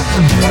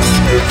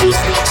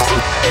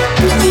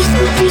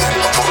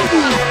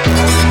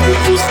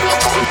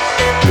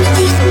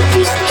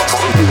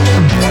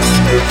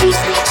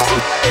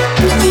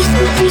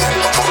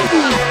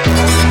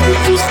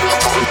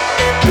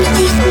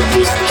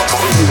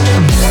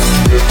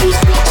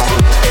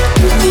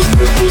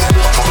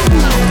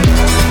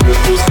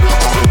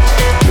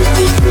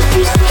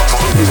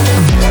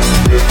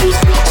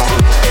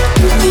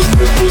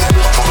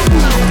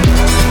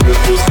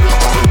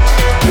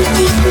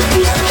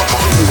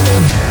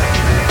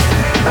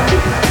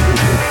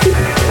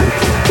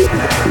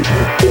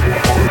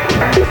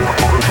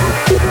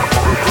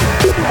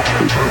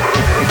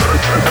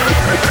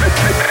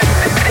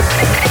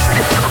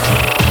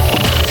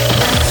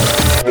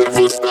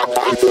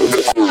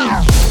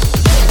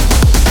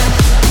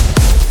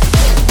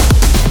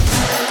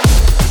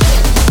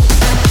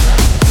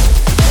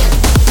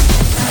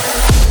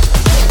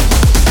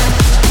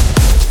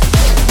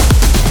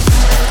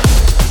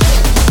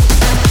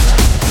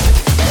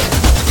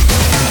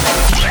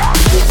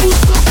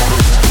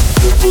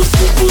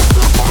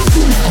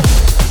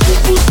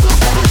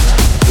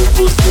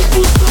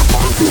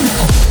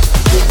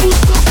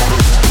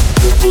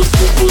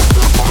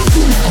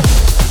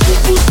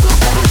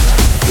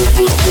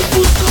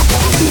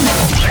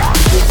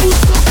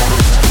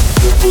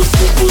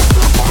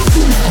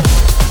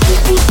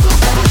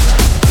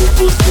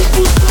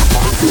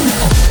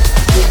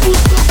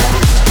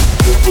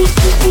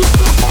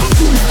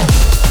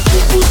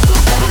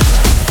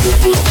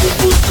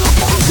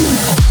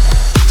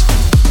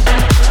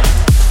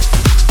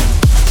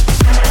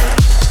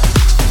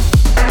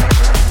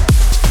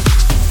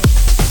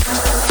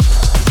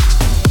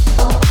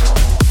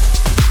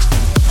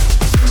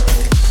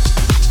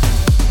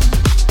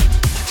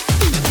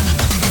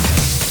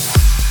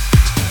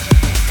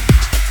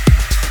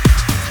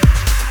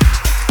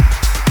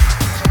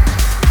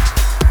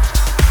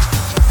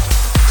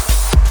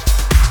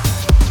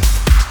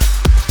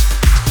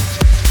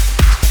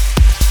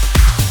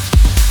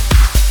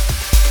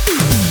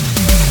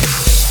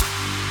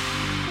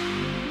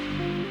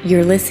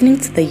 You're listening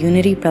to the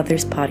Unity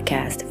Brothers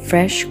podcast,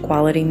 fresh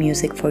quality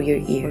music for your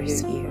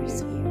ears.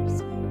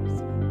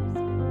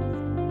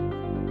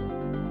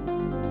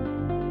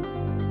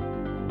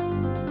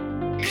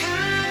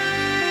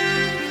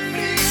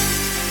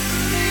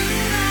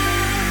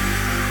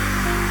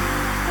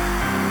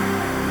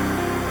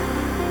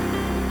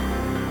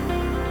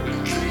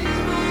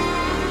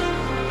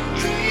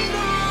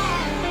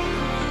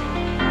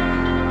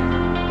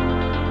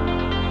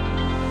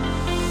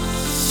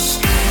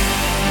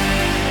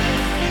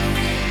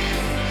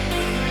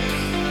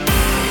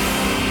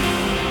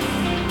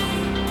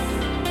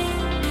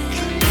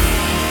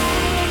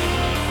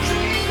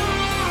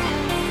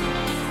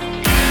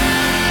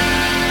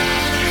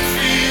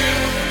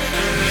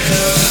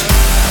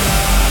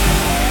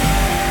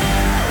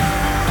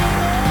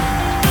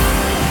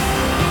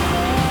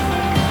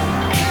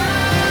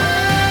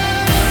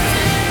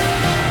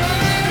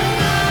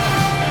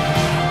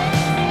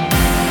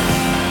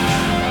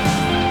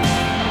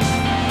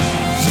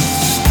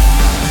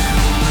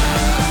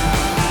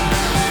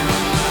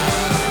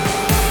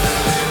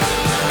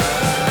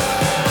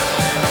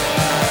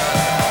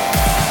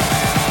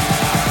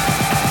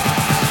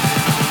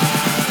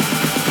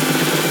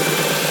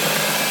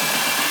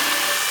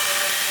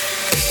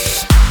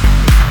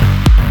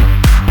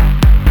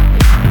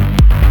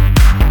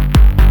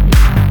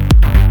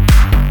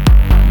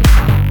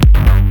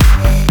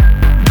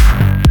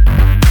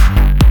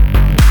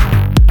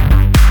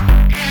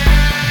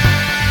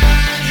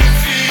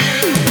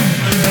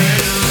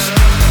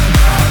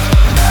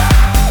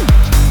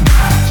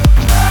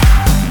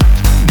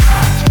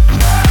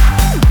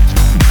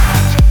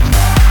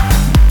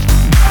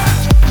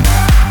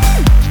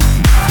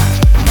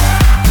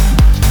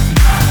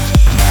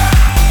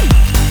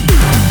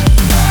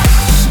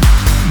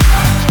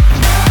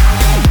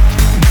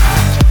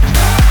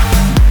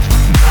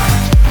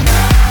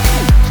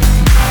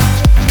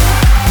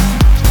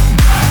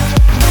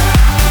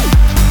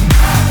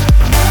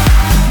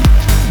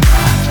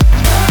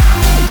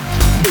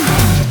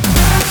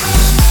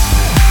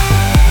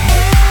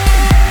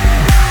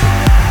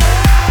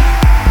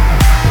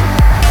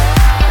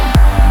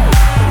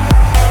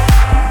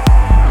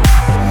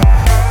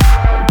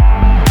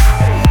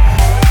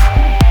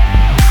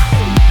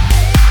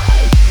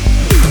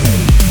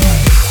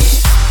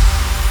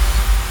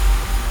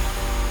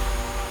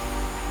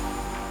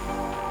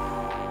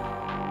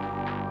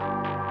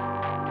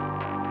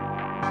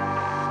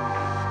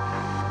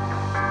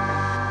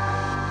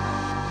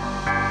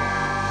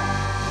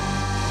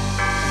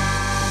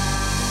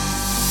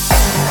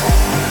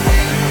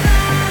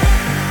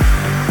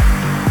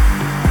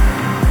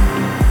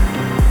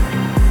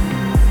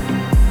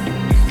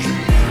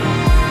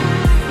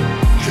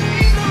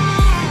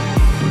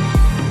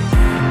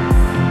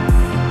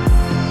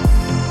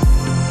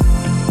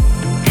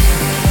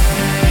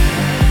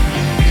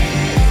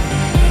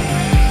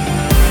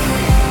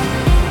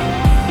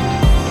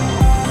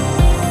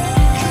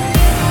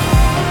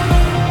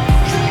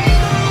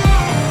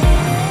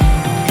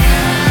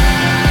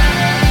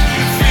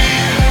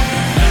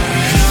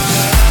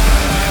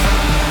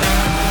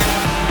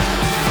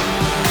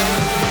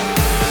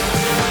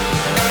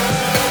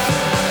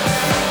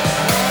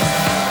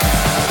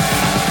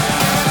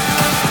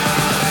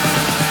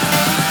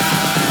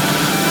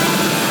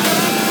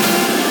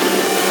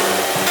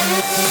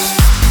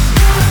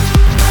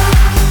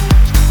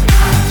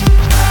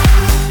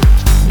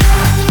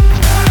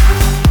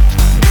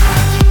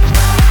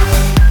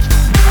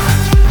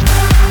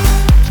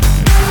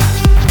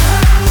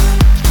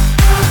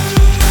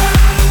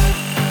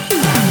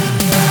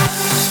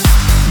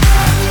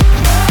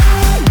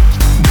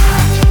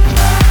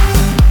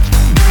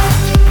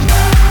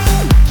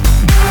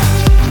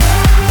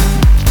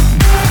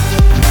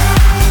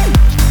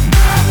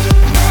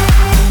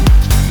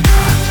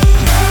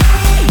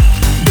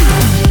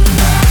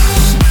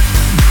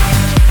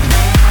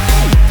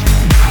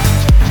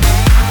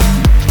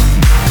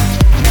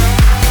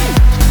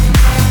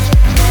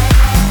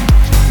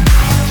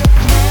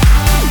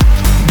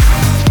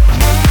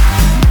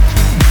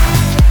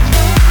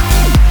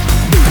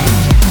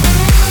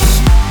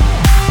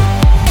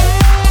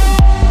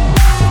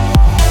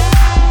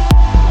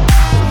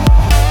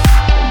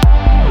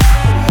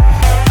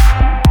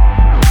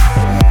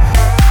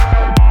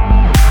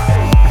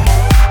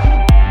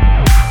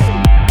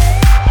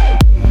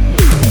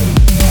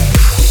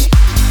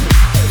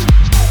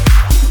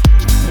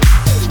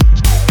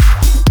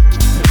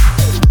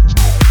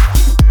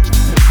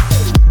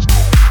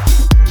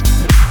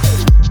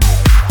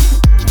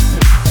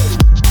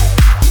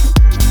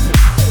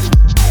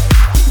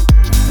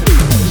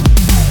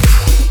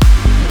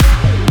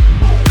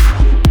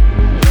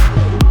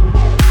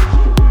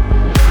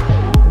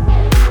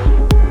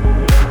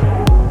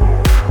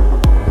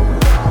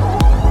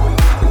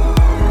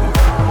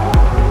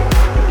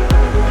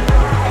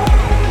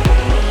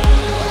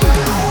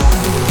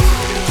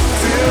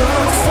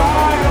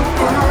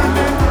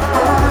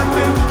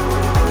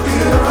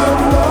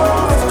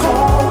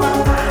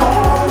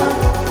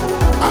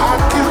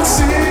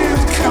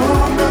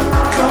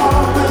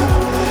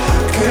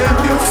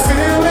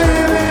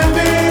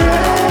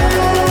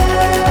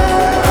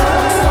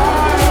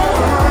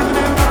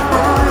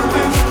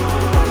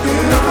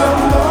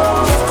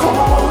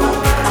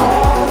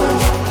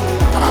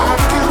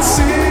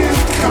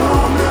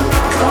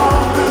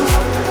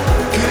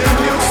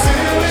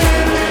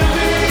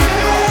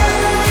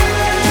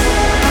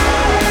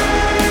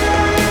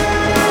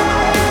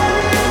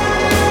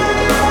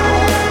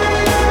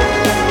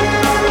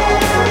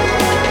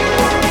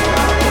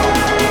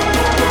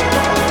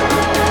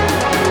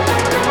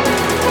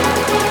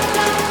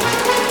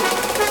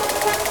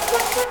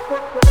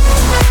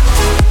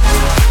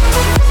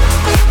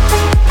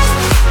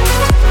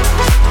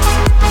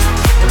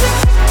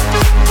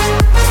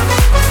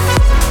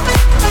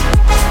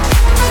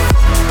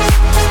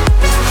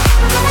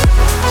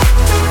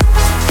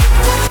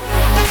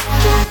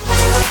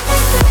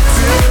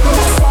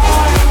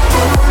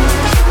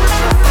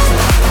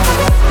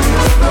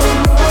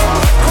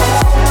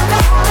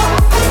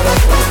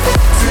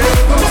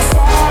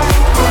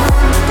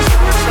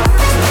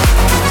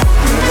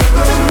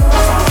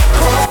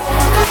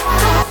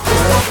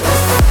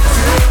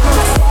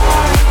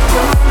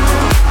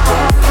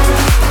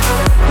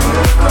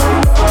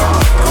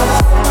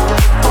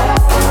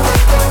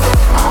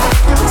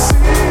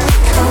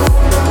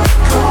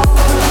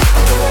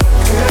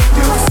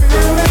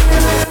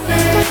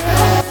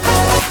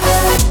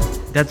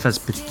 That was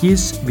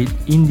Kiss with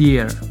In the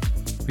Air.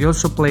 We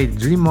also played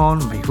Dream On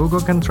by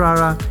Hugo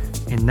Cantrara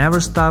and Never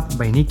Stop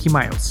by Nicky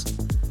Miles.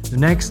 The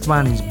next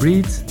one is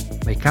Breathe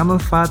by Camel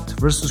Fat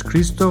vs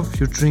Christoph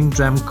featuring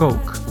Jam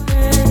Coke.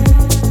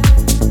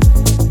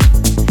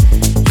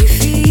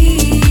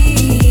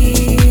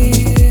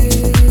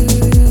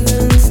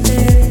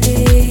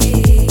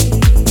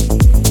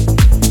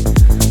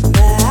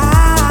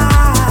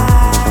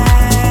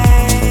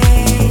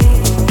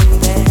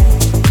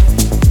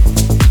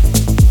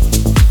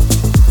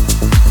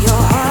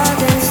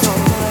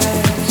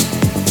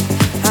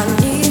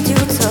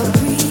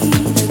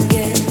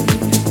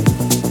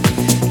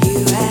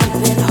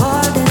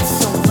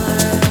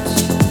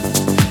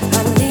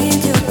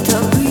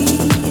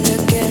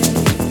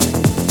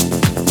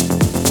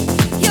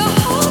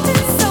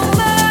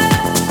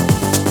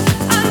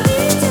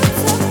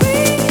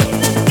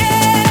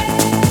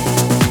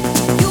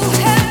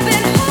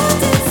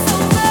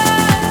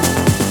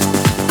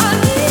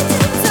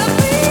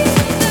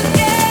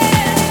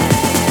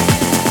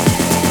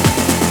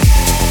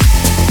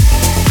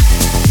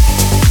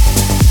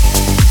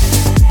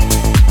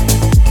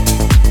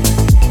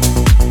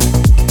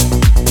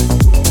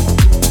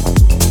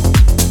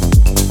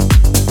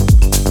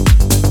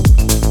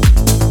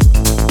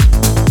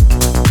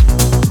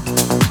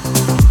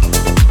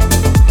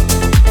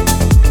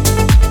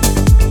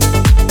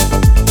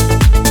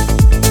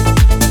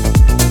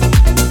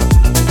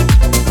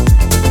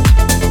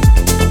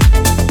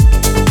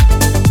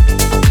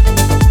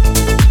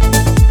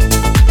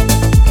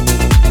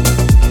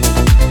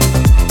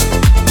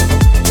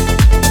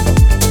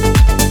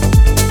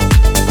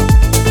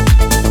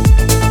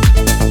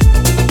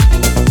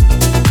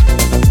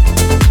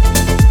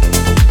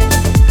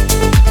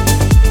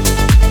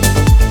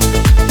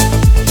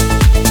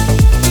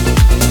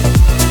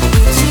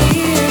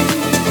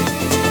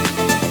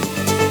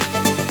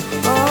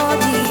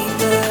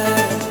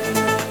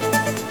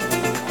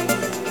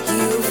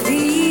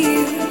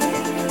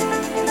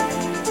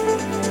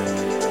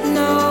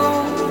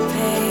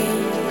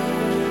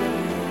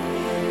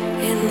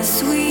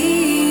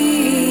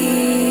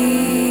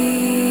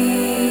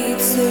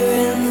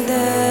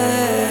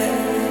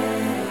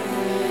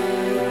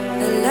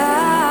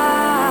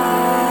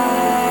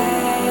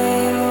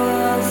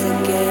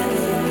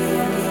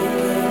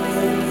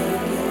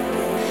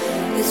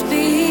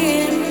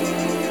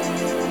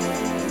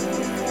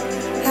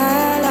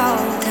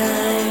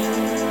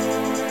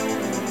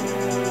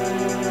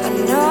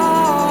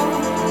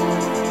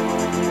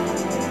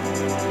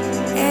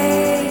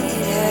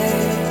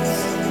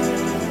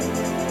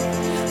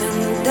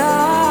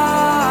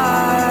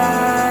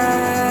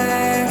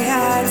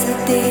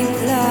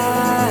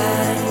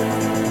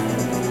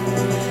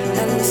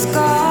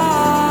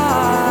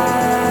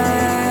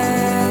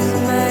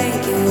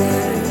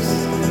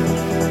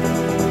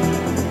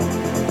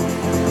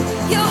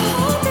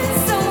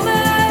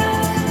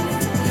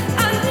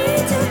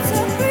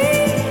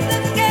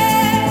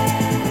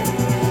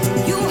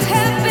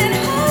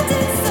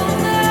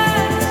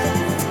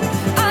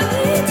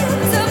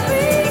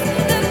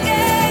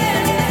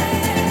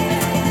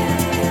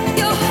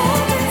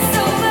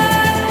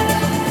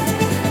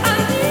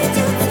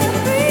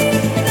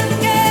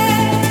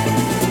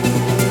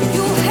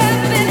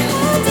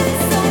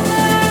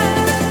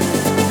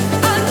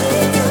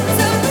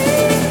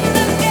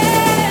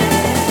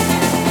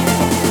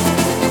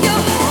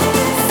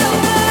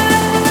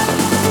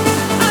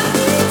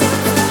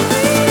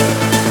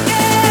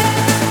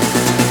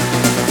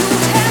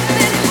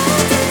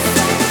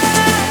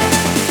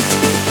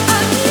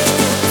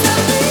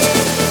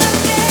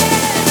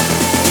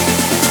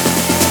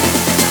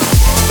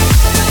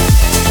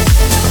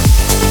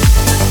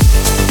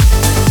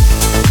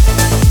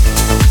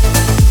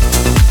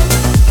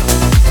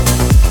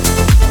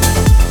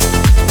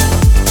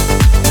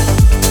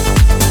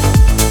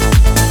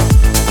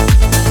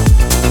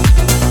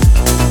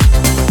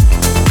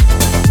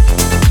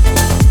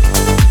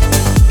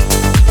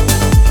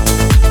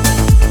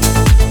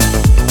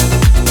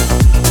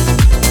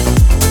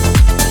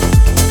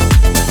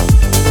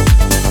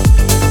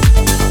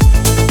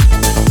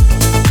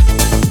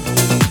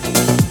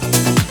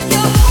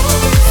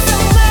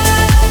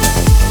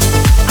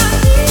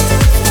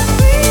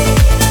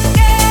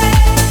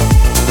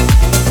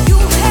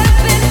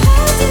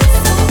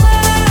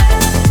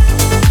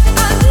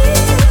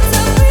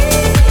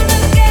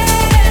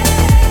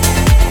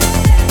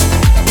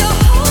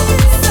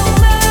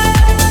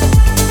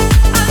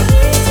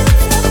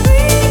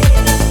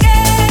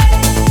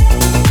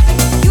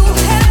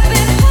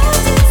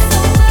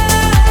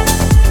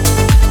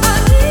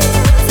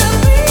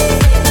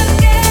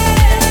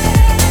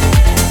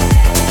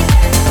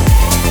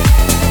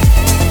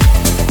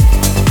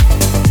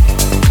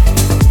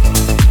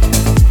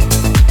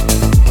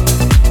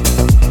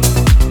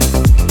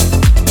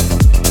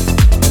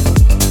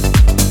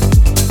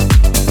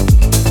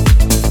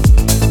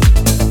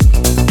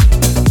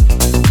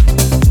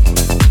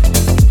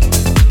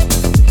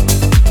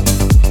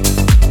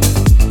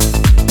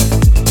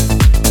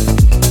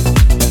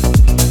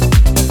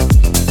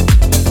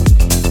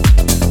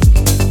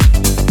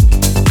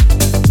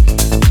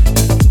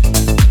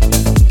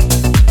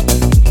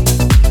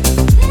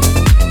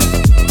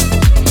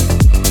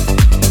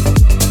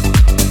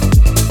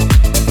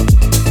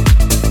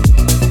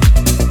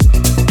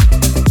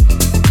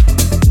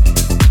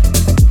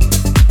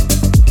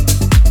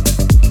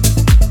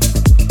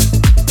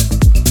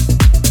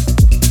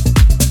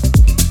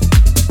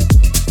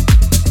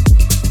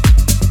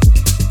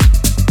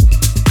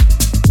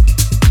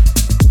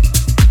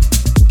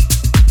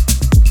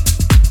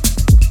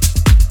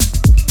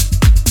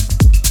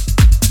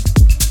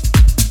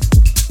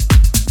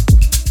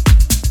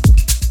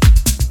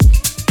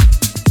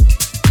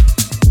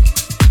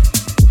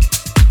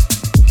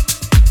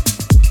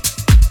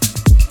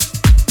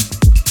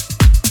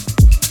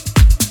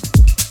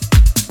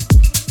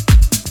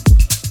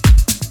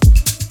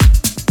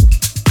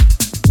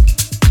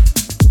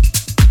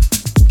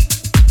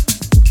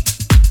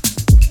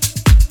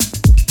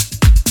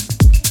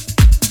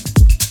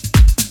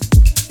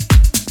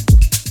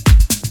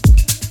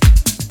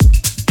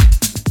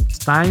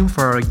 time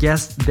for our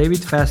guest David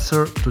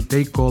FESSER to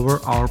take over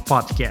our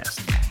podcast.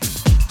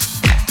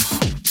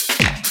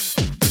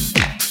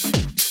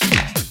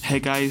 Hey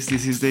guys,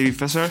 this is David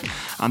FESSER,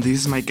 and this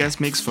is my guest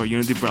mix for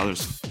Unity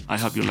Brothers. I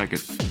hope you like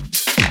it.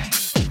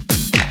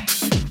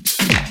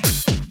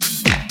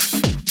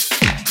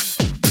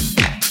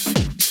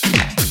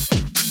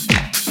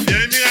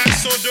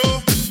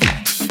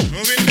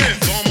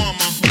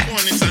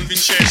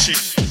 Chercher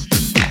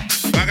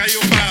bagay yo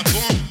pas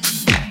bon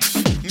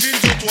vin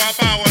to trois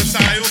paroles ça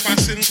yo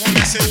parce que nous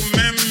connaissons ou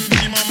même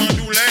qui maman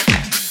douleur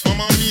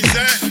maman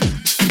misère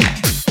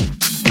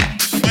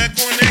moi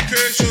connais que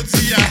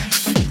jodi a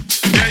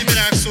derrière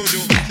miracle sodo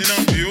c'est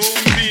dans bio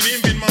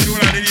vin mando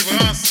la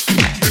délivrance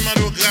vin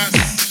mando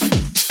grâce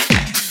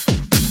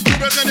nous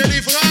besoin de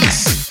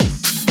délivrance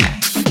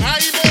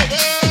aïe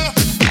bobo.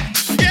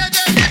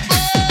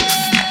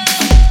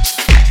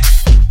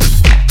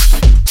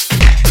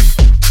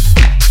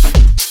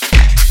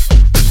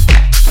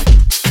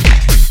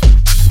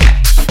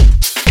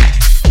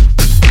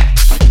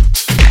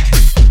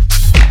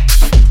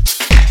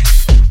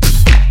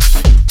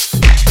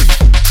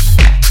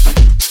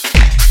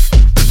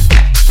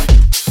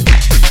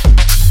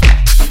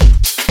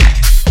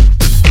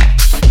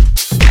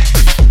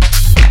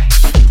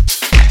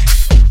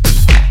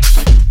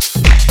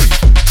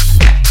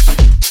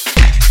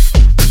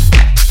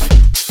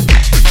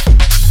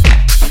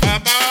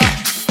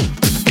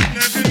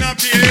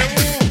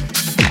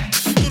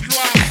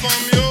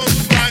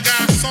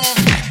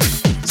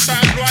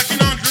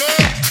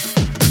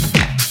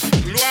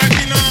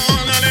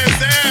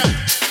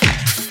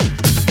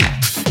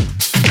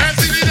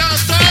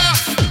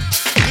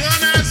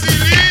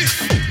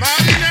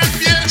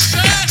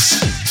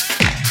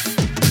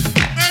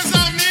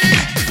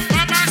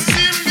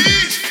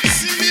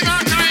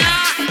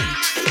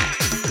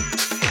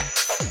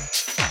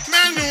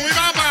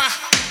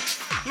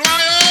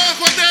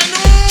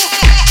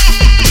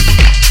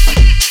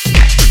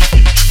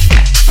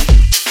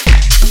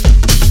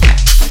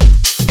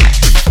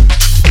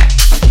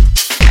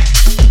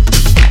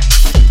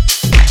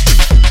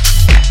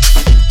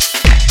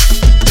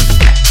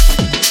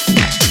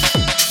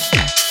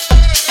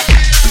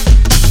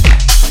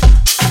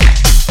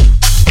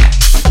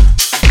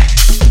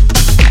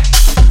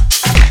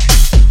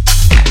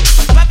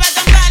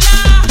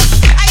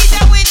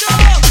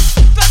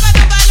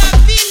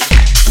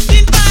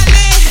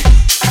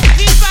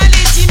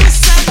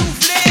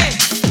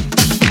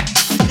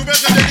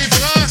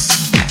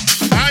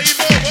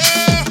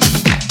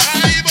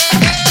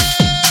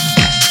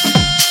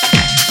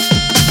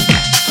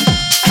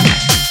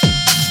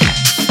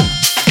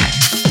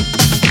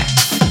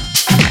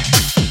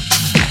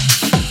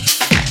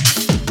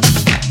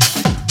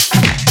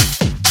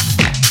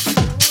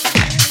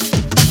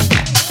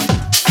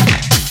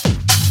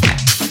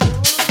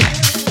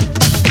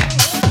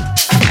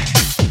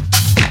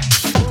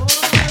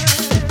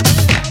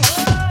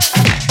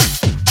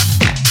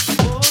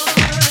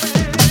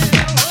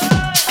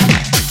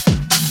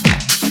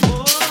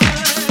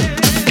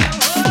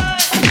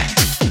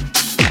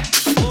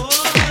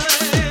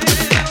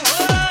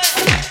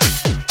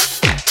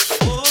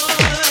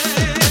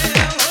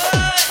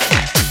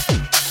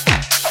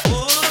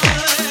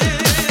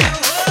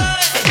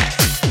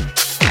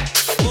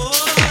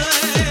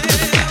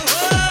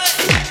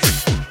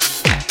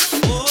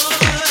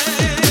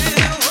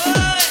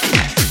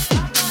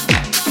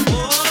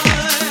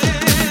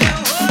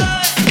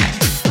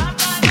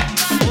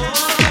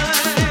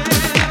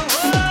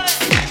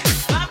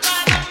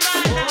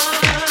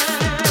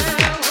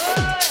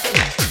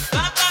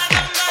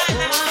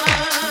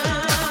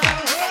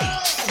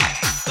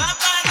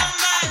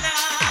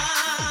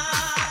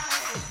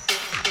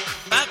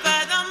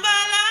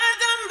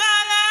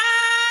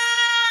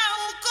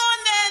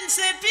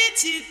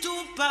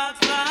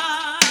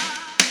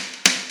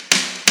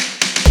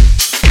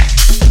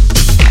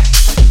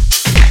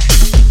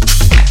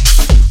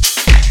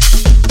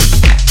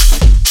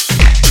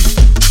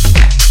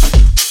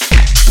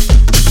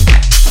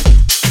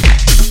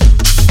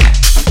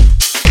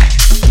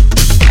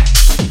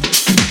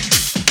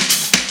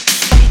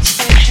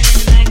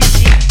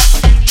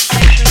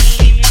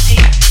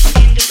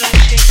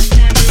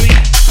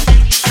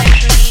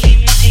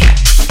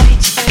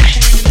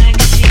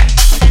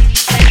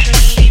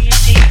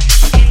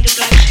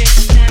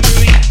 Cheers.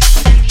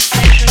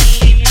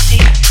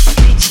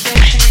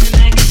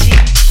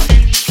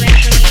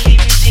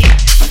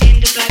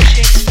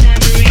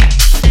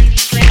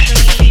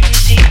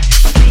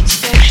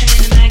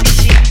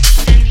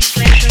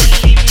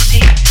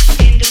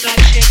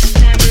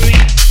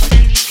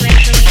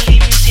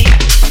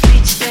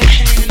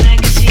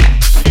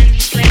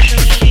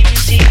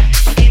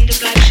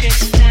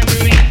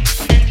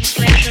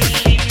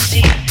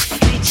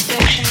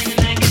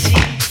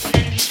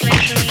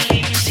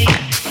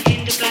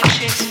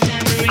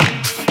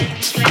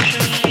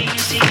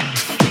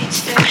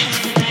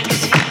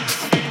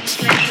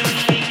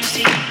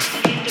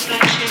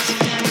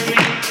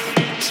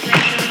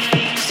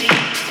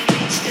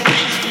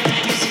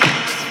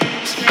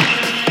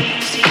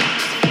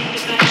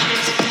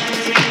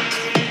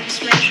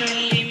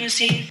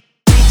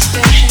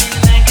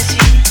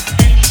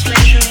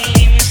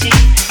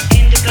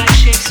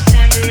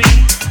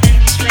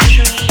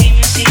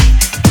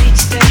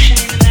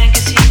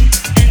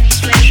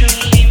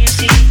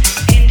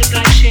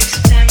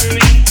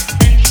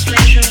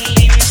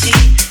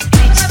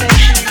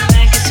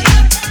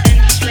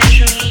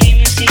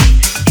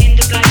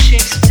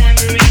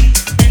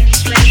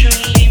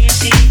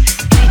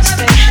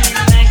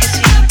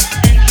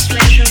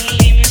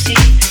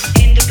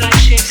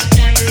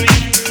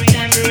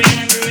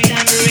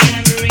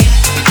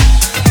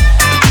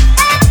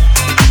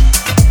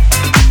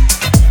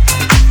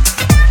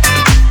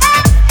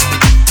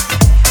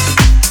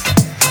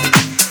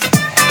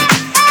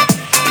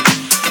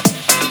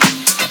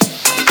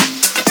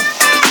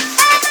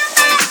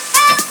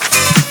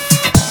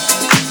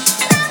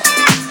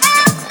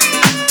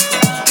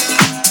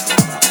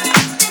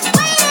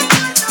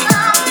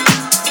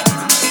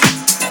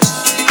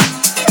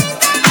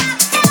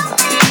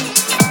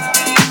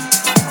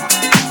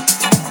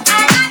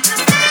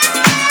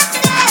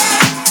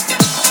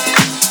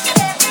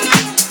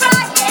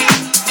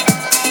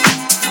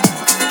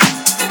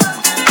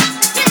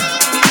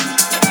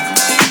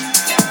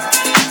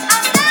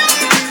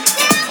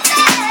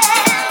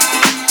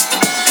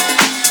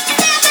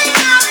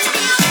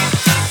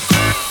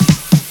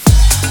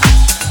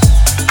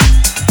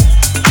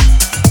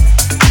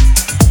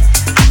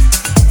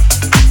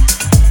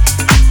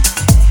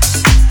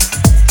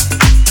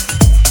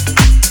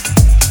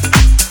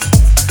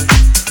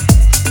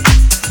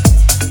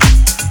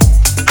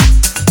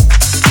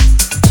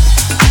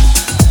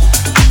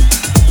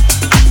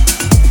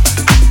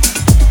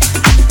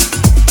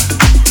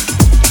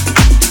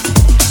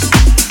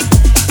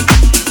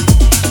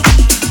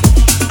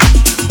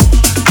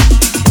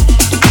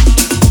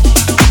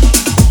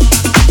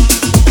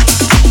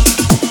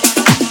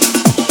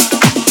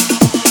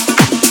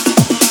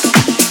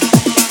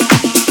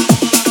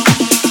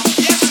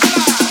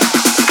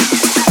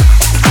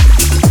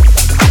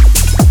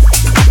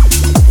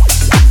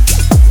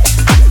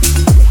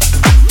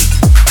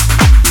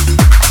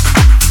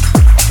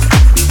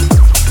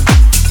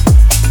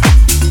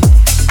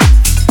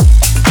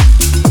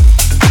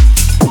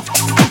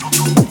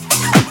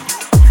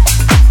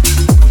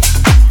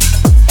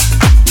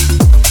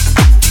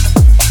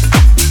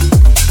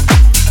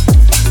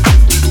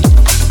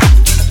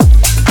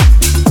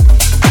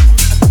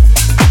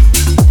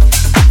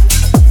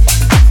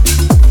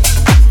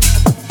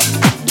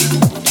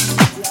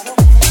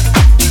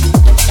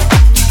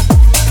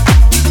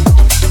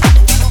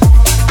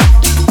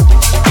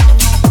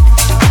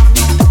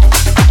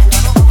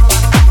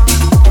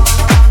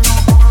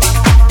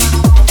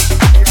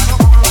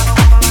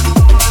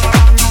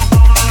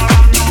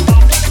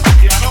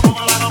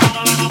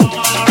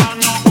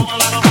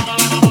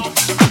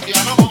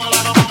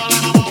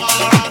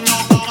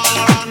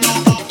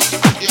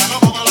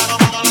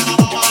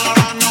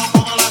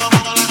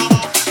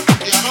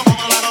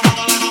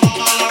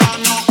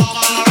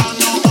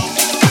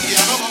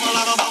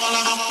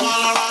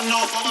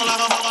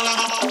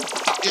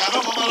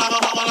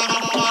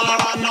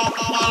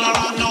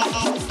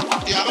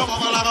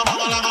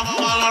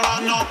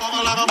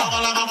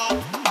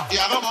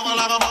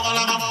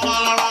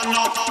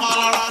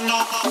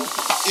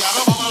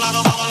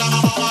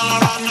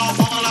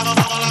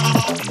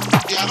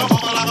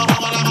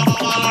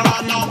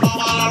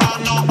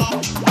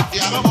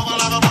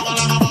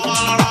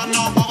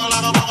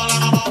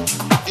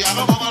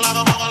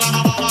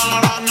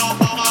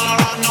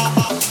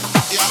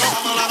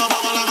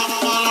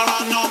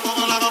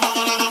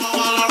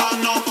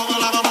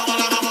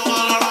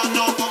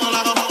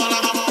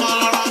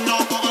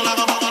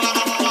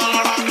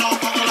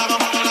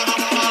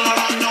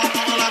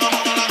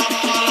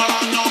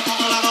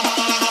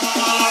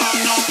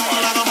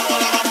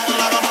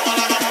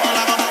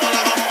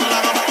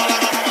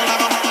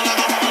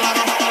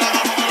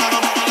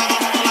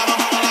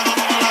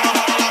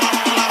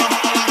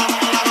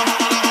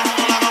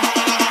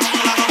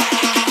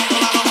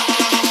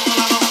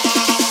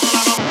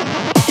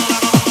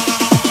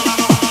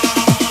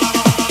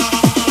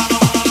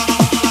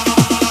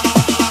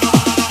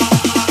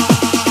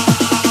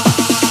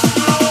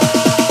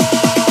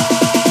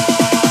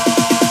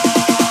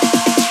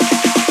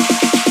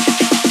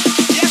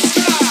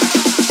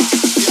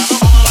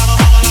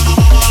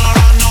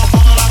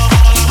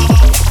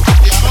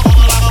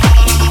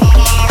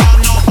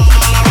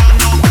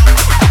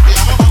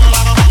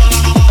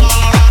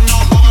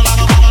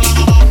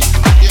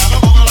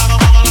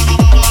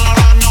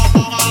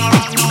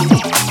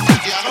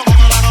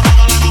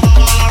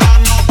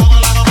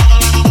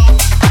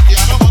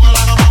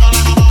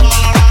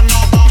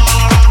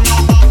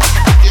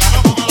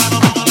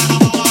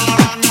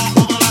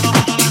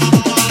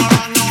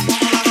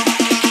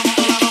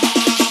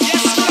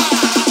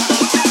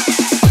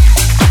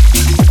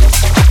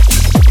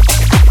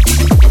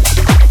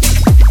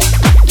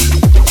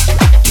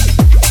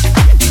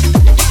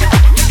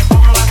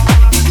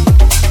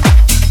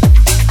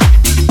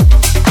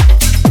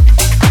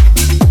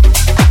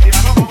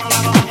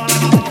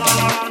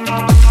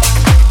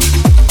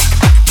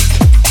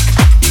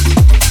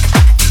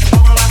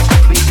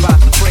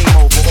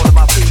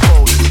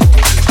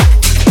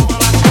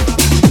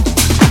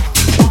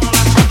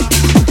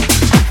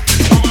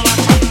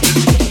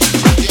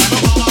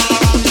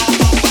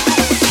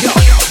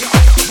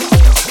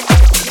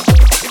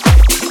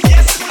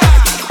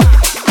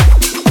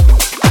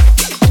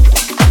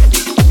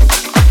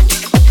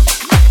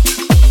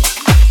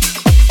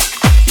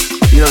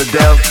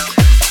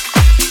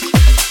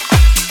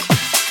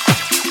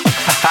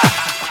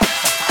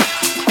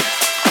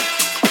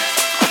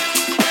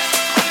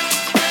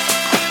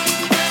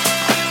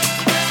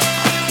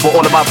 for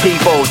all of my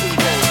people.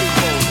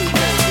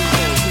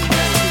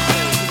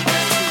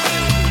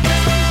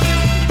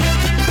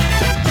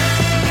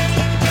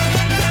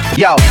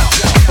 Yo.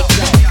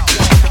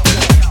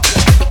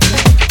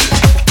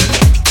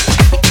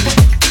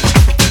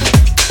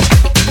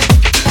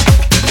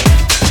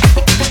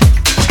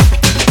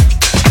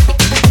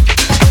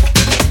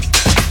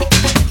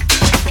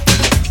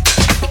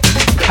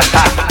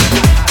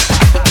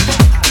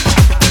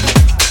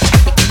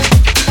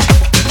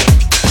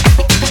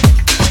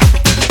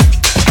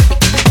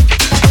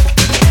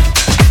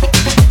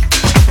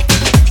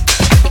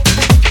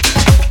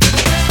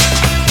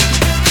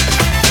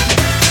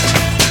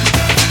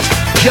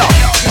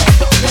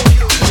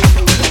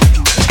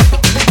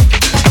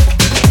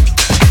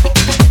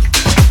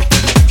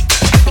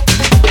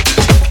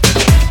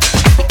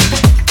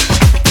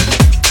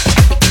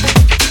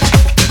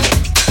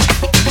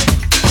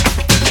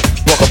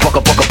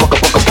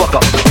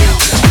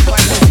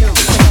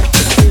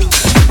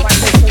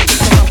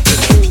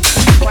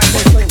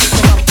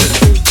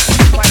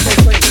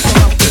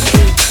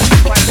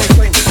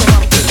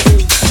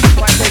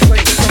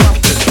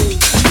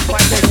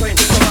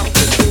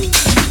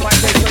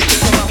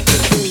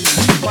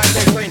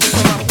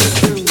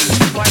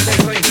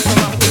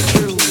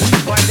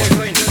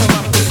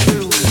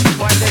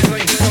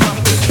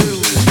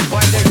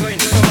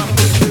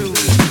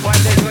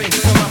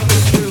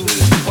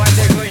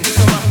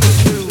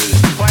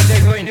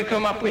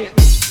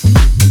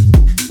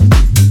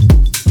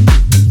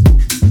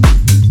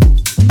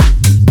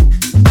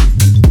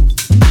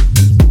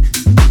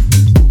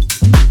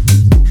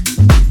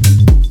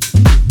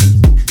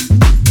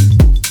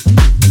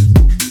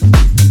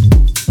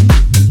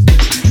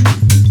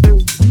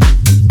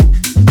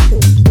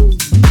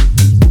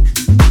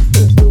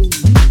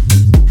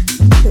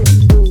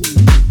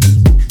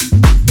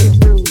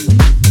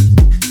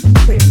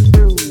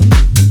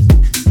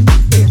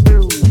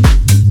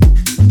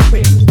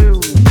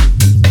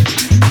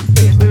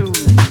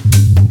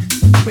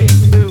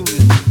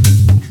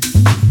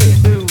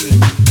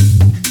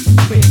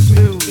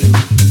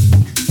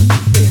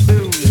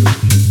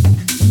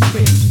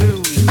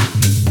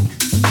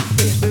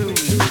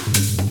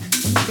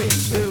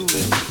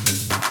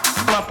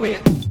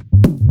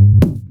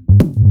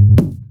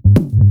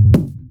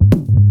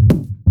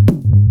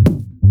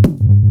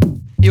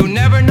 You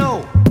never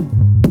know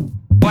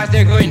what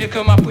they're going to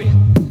come up with.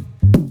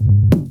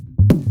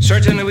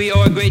 Certainly we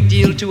owe a great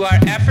deal to our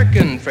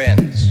African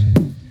friends.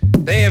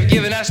 They have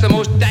given us the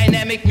most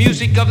dynamic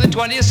music of the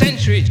 20th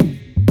century.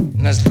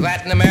 In the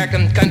Latin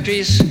American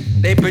countries,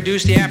 they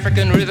produce the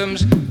African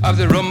rhythms of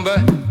the rumba,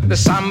 the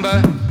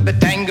samba, the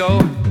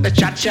tango, the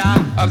cha-cha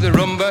of the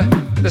rumba,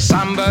 the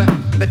samba,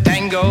 the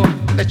tango,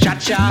 the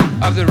cha-cha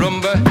of the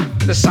rumba,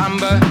 the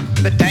samba,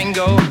 the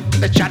tango,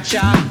 the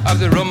cha-cha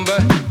of the rumba,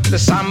 the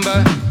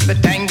samba, the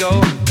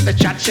tango, the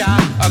cha-cha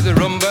of the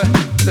rumba,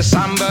 the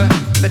samba,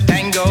 the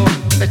tango,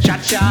 the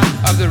cha-cha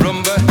of the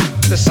rumba,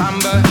 the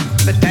samba,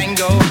 the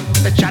tango,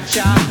 the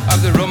cha-cha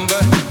of the rumba,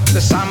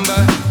 the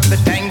samba, the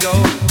tango,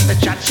 the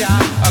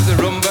cha-cha of the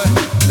rumba,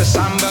 the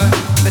samba,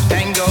 the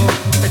tango,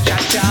 the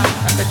cha-cha,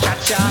 the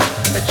cha-cha,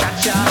 the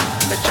cha-cha,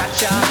 the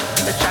cha-cha,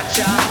 the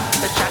cha-cha,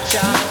 the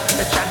cha-cha,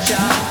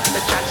 the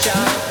cha-cha,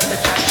 the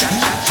cha-cha,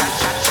 the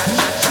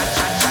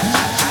cha-cha,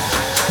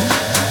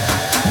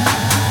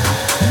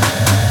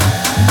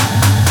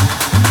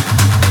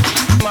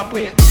 come up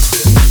with.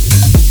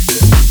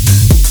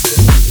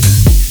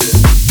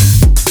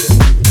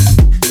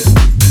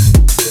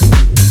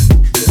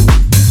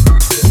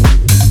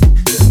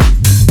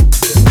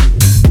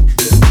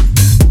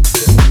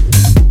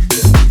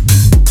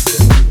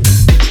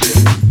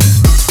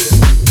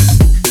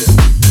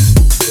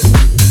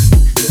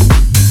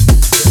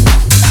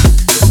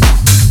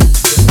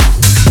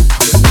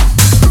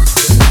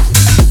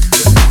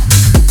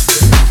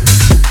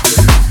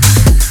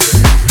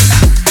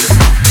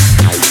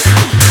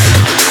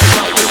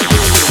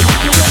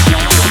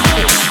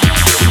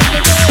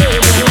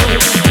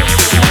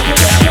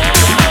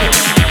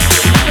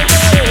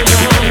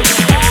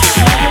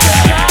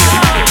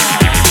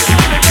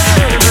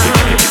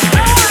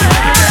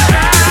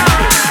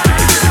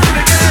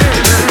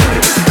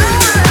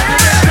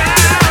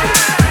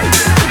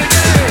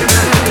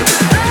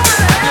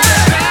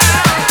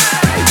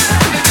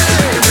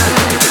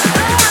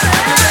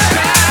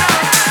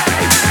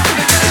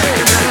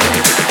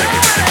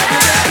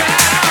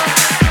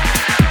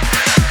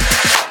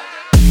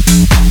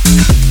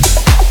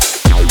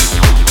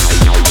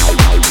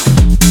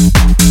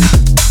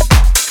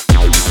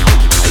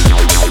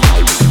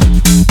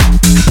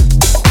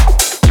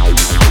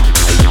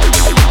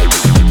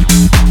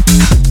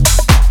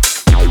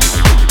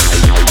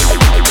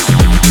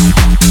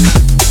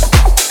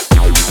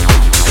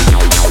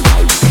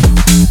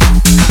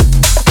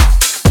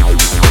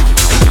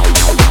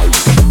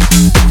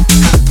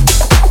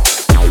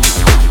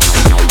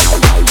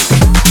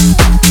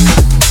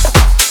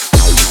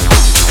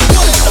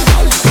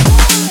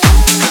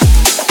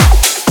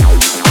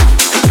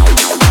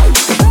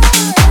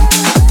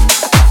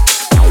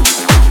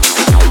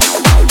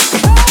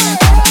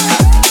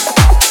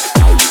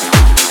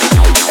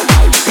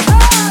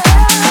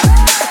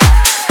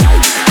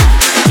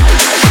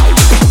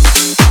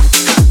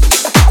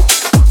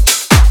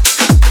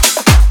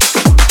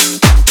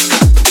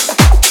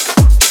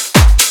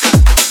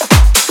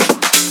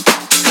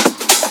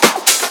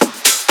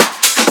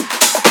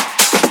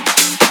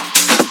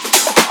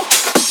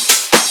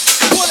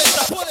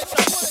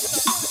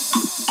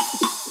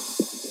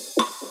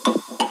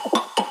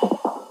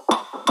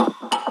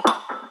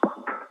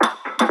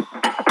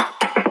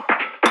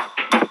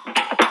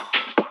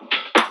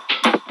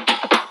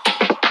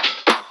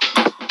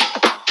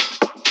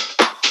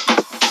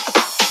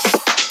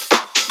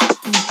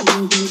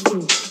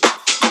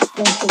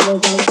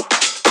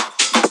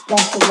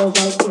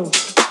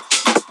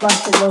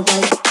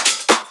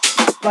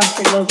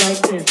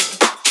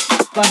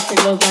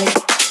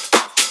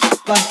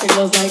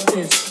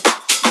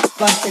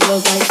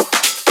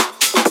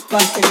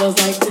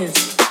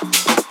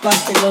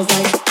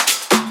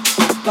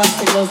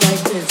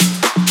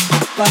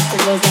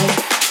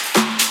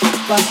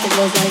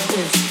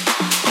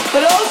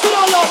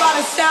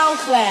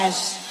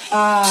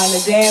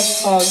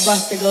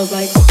 Bust it goes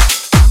like,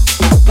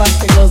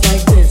 bust it goes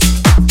like this,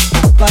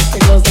 bust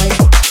it goes like,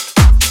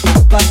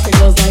 bust it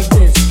goes like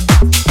this,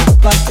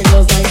 bust it goes like, bust it goes like this, bust it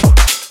goes like,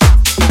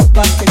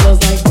 bust it goes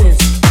like this,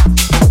 bust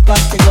it goes like this,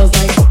 bust it goes like, bust it goes like this, bust it goes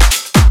like,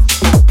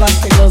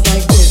 bust it goes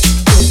like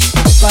this,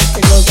 bust it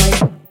goes like, bust it goes like this. Bust it goes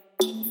like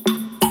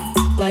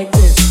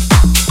this.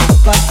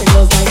 Bust it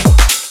goes like.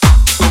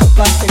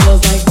 Bust it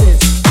goes like this.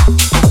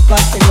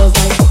 Bust it goes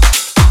like.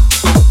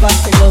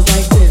 Bust it goes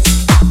like this.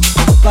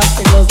 Bust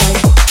it goes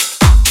like.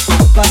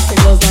 Bust it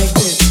goes like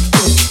this. Bust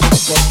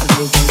it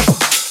goes.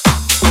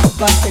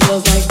 Bust it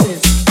goes like.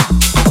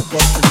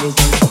 Bust it goes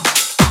like.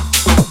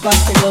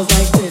 Bust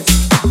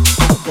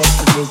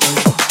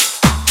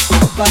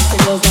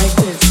it goes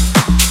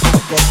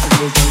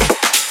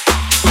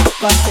like.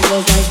 Bust it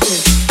goes like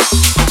this.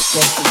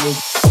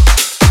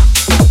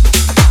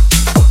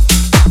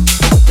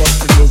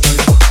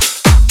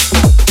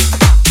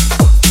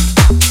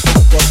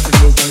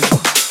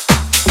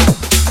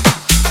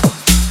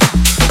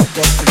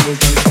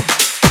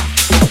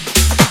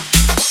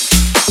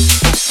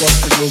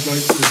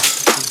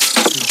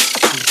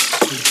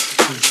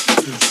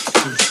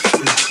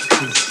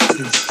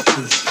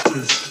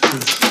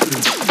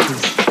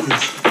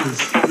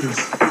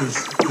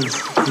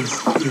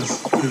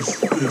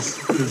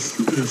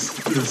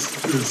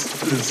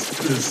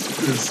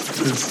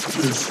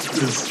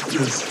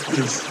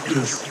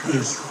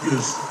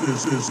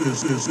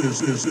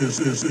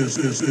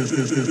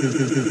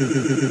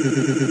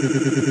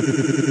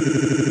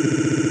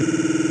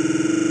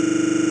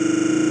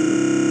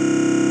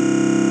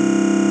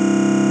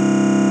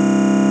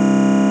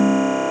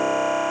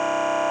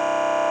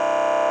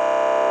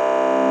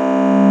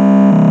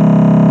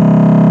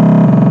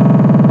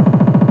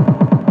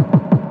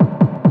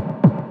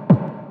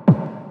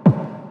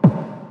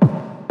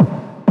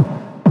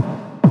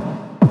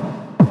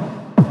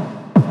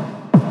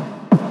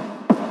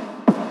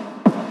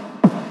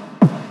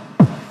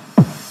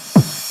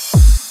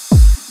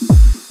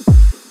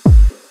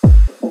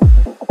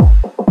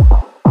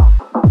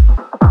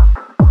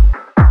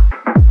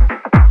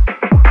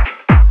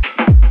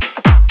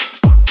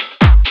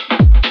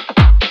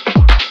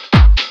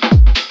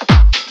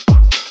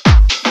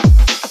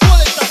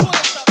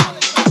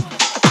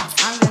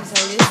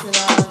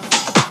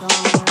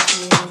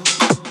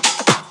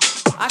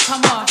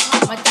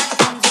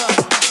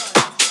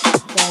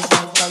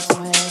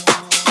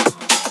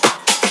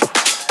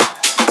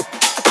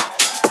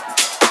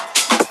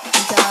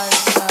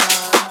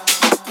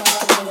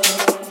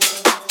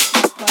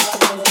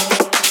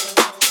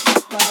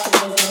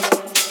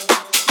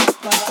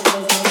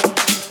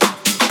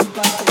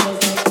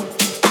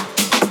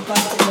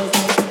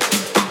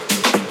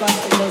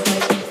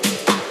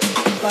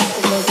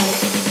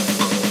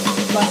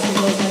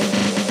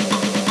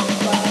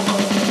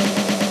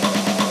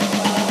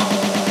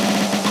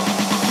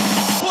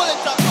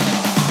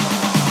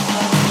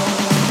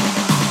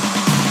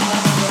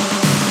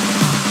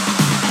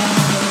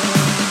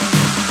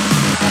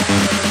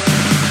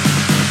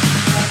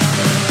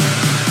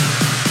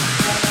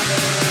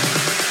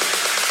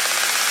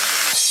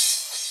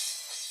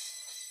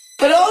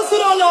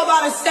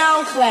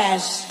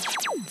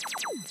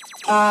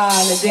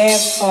 The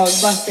dance called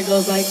Buster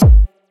goes like this.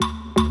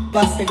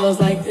 Buster goes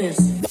like this.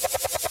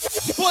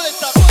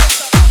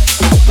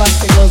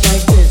 Buster goes like Buster goes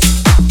like this.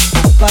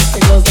 Buster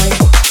goes like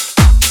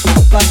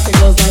Buster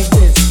goes like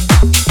this.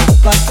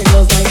 Buster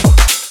goes like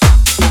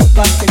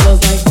Buster goes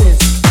like this.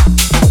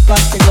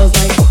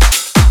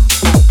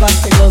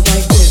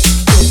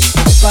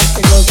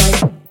 Buster goes like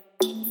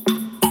this.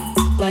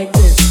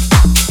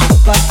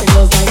 Buster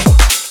goes like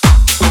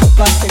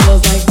Buster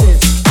goes like this.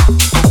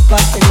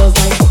 Buster goes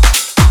like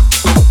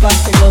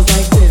Buster goes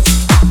like this.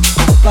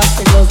 Buster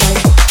goes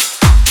like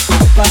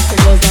Buster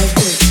goes like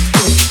this.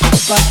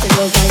 Buster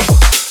goes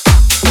like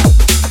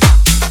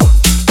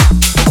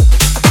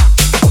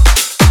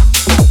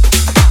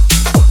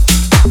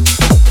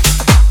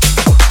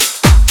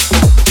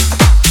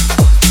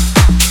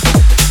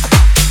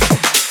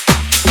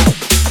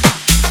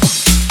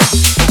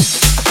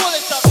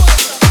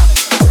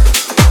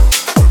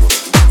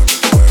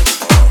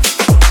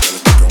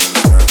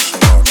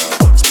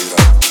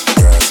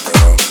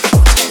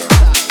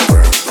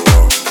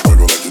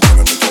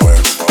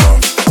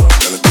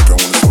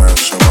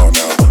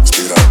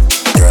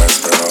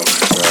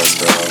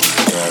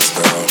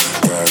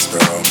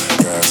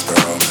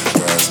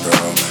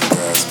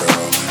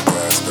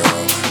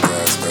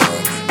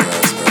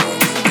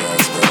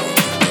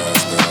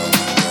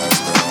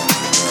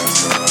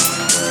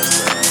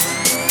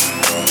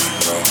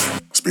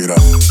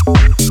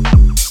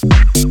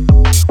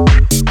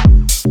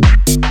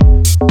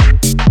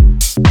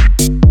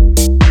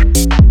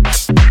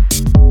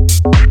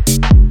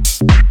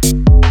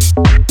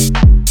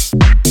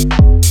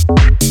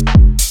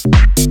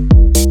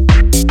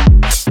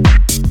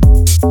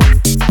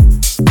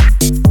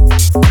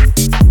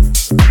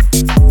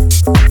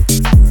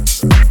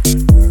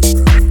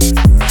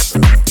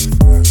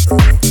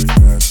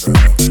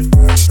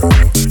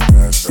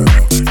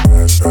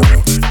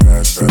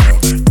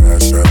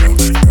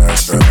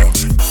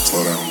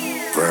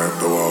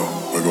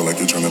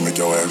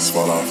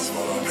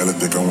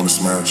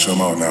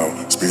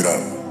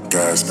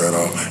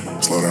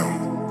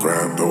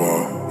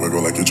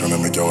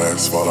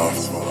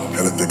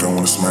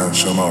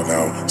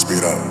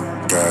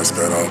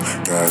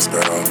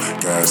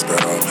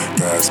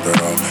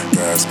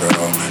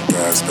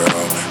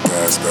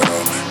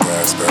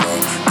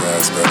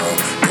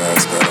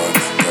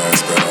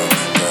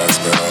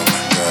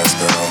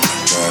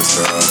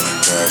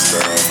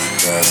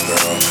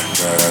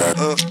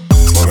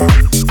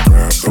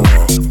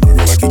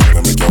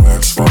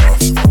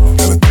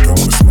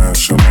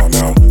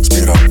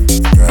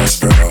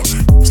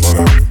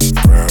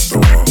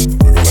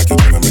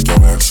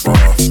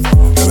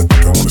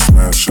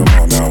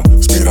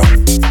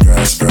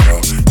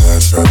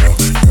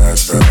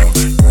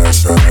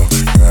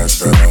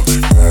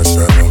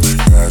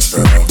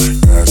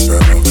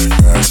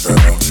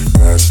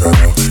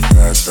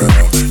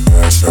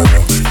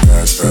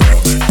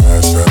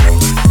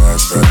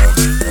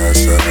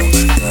Gas pedal.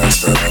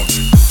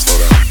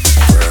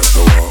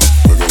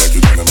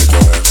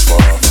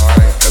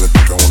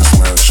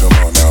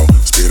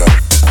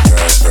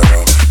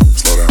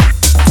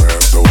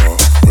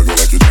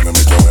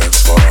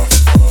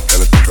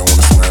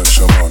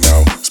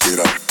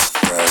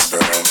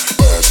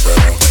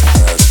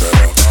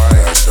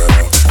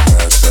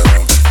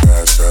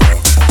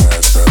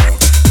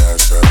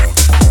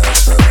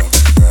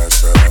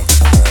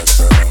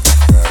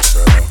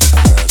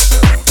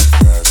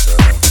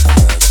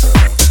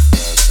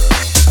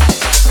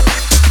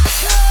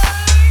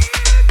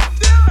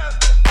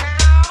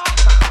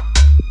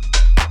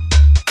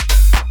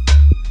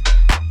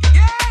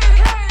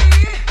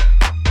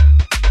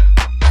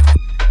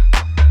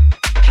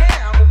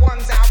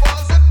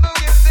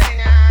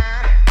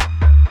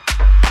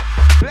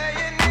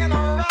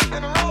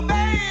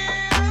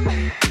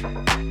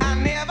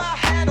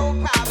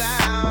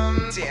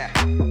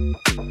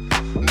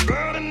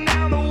 Burning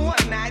down the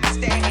one night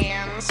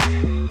stands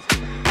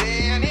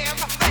and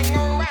everything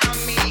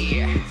around me.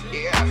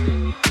 Yeah,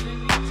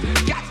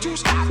 got to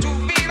stop to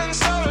feeling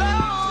so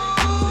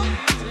low,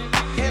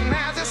 and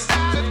I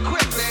decided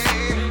quickly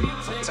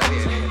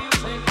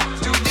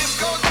to just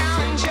go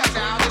down and check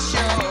out the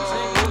show.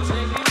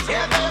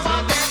 Yeah, they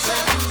were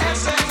dancing and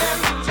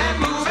singing and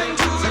moving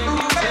to the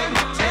grooving,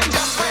 and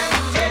just when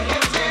it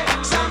hit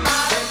me,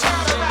 somebody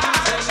turned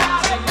around and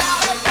shouted.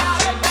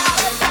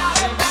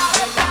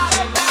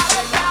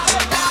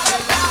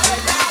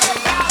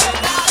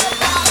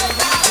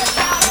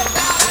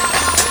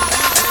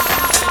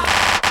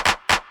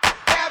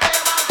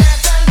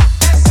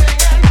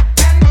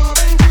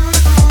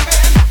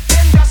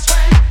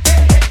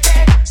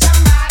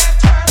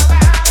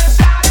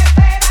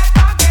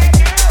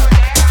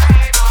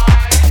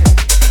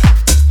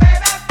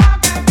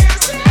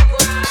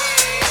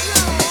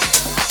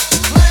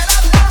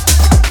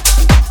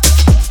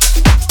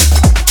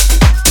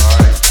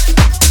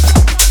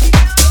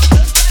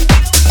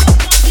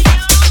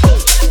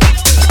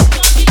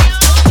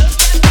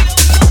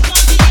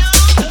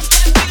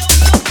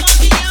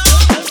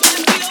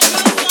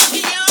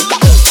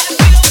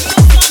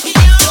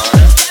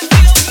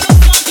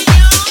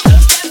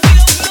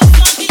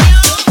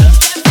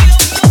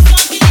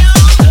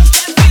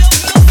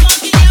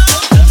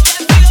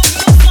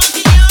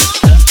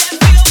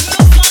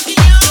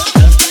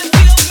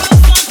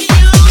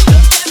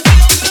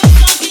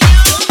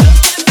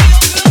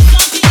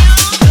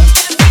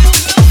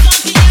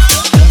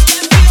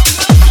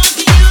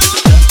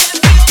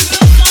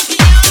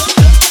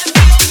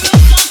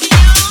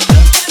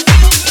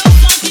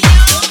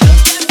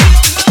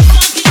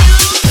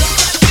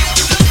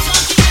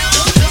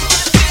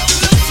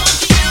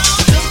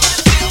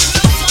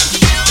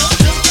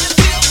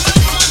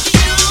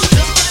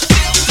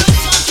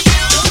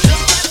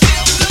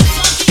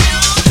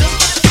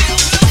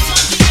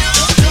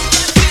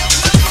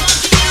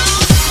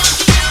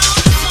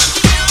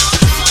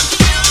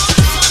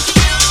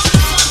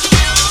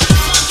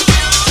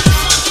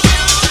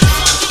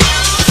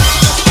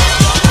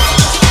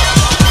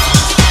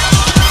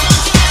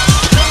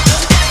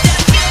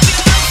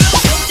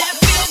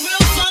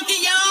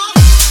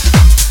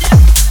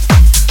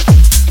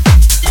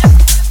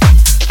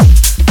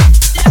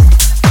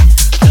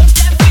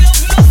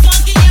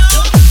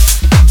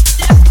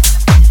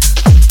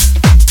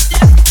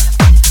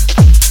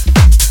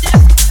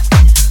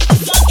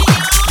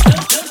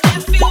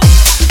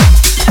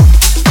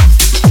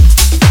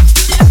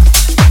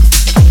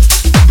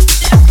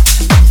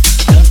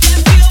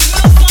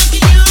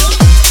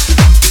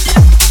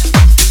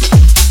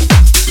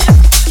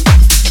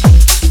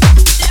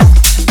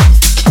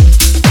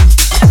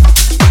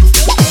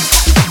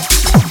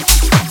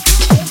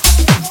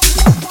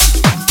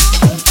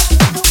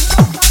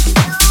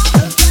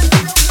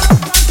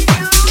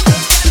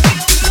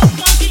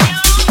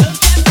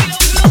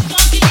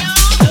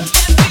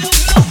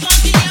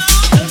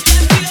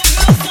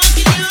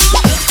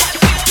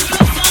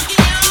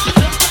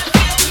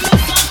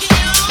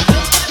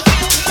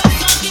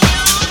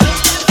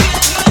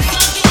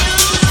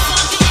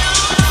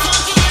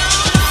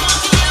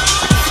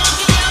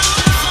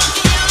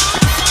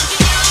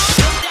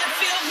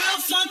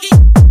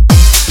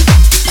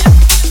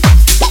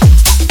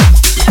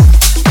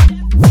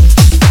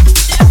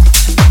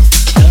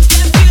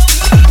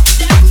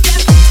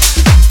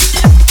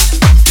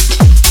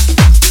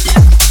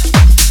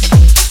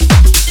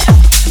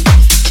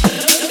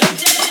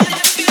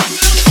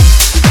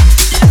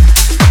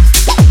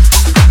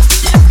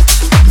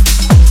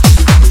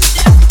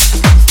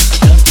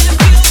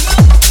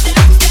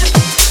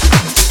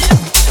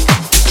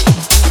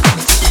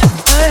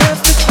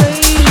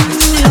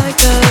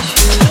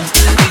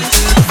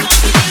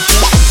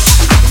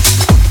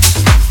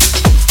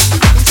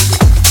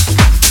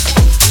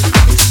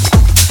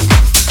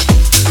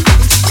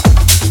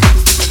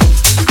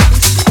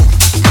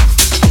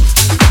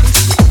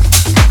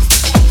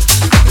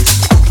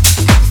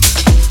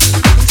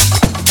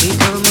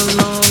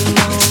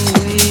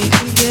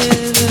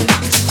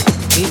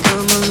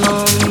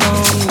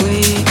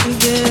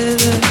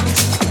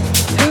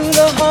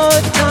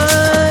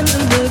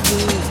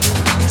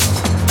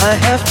 I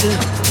have to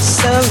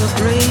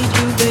celebrate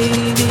you,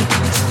 baby.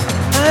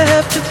 I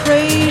have to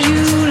praise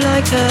you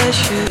like I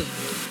should.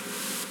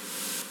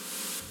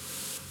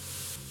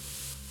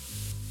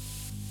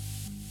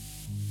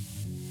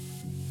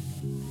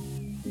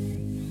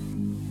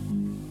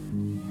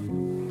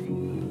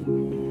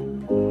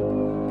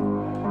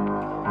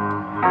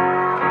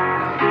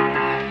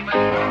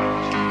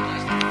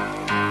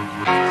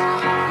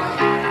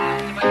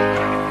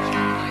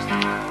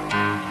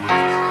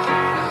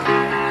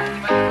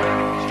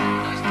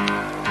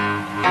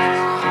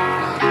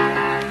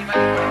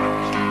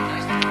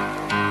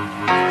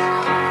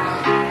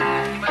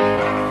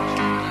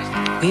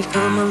 We've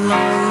come a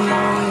long,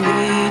 long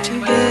way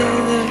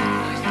together,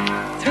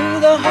 through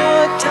the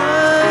hard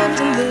times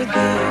and the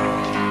good.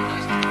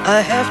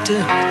 I have to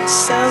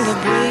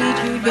celebrate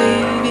you,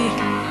 baby.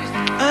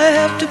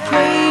 to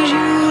praise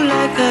you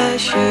like I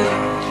should.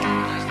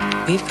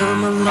 We've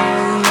come a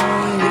long,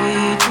 long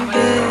way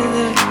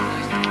together,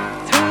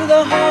 through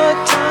the hard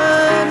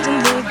times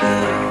and the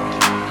good.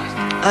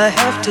 I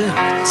have to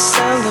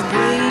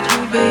celebrate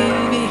you,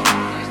 baby.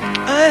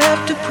 I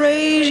have to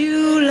praise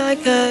you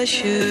like I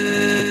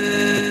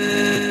should.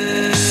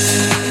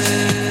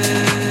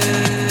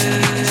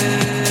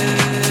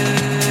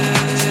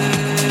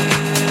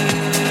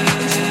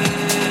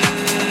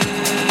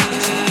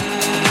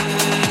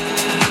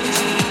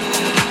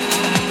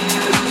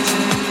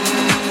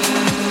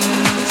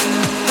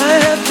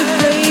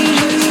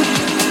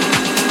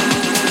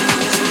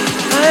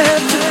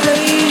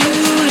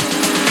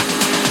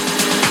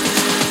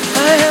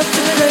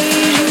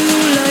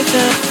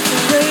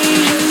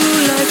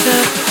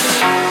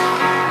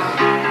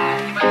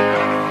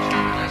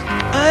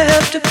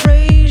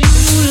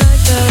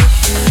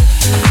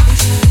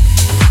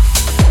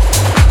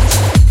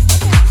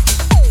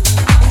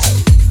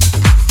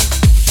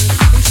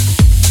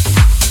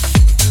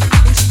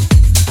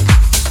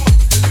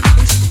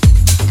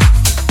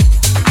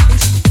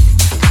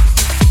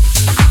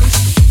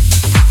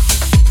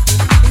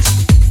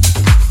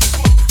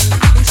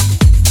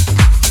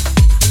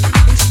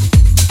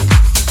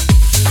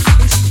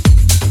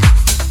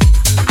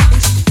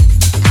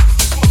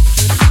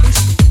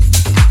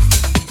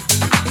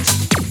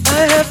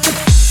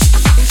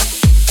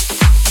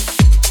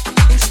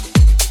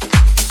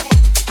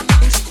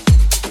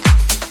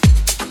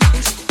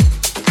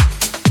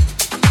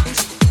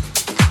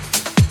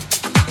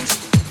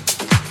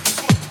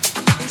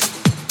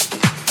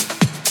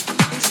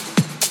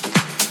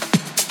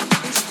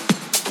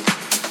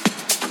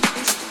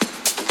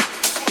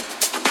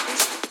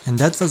 And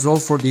that was all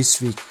for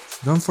this week.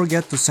 Don't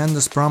forget to send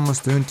us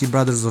promos to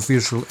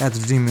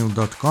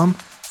unitybrothersofficial@gmail.com,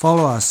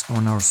 follow us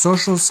on our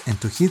socials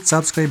and to hit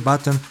subscribe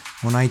button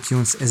on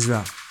iTunes as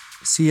well.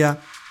 See ya!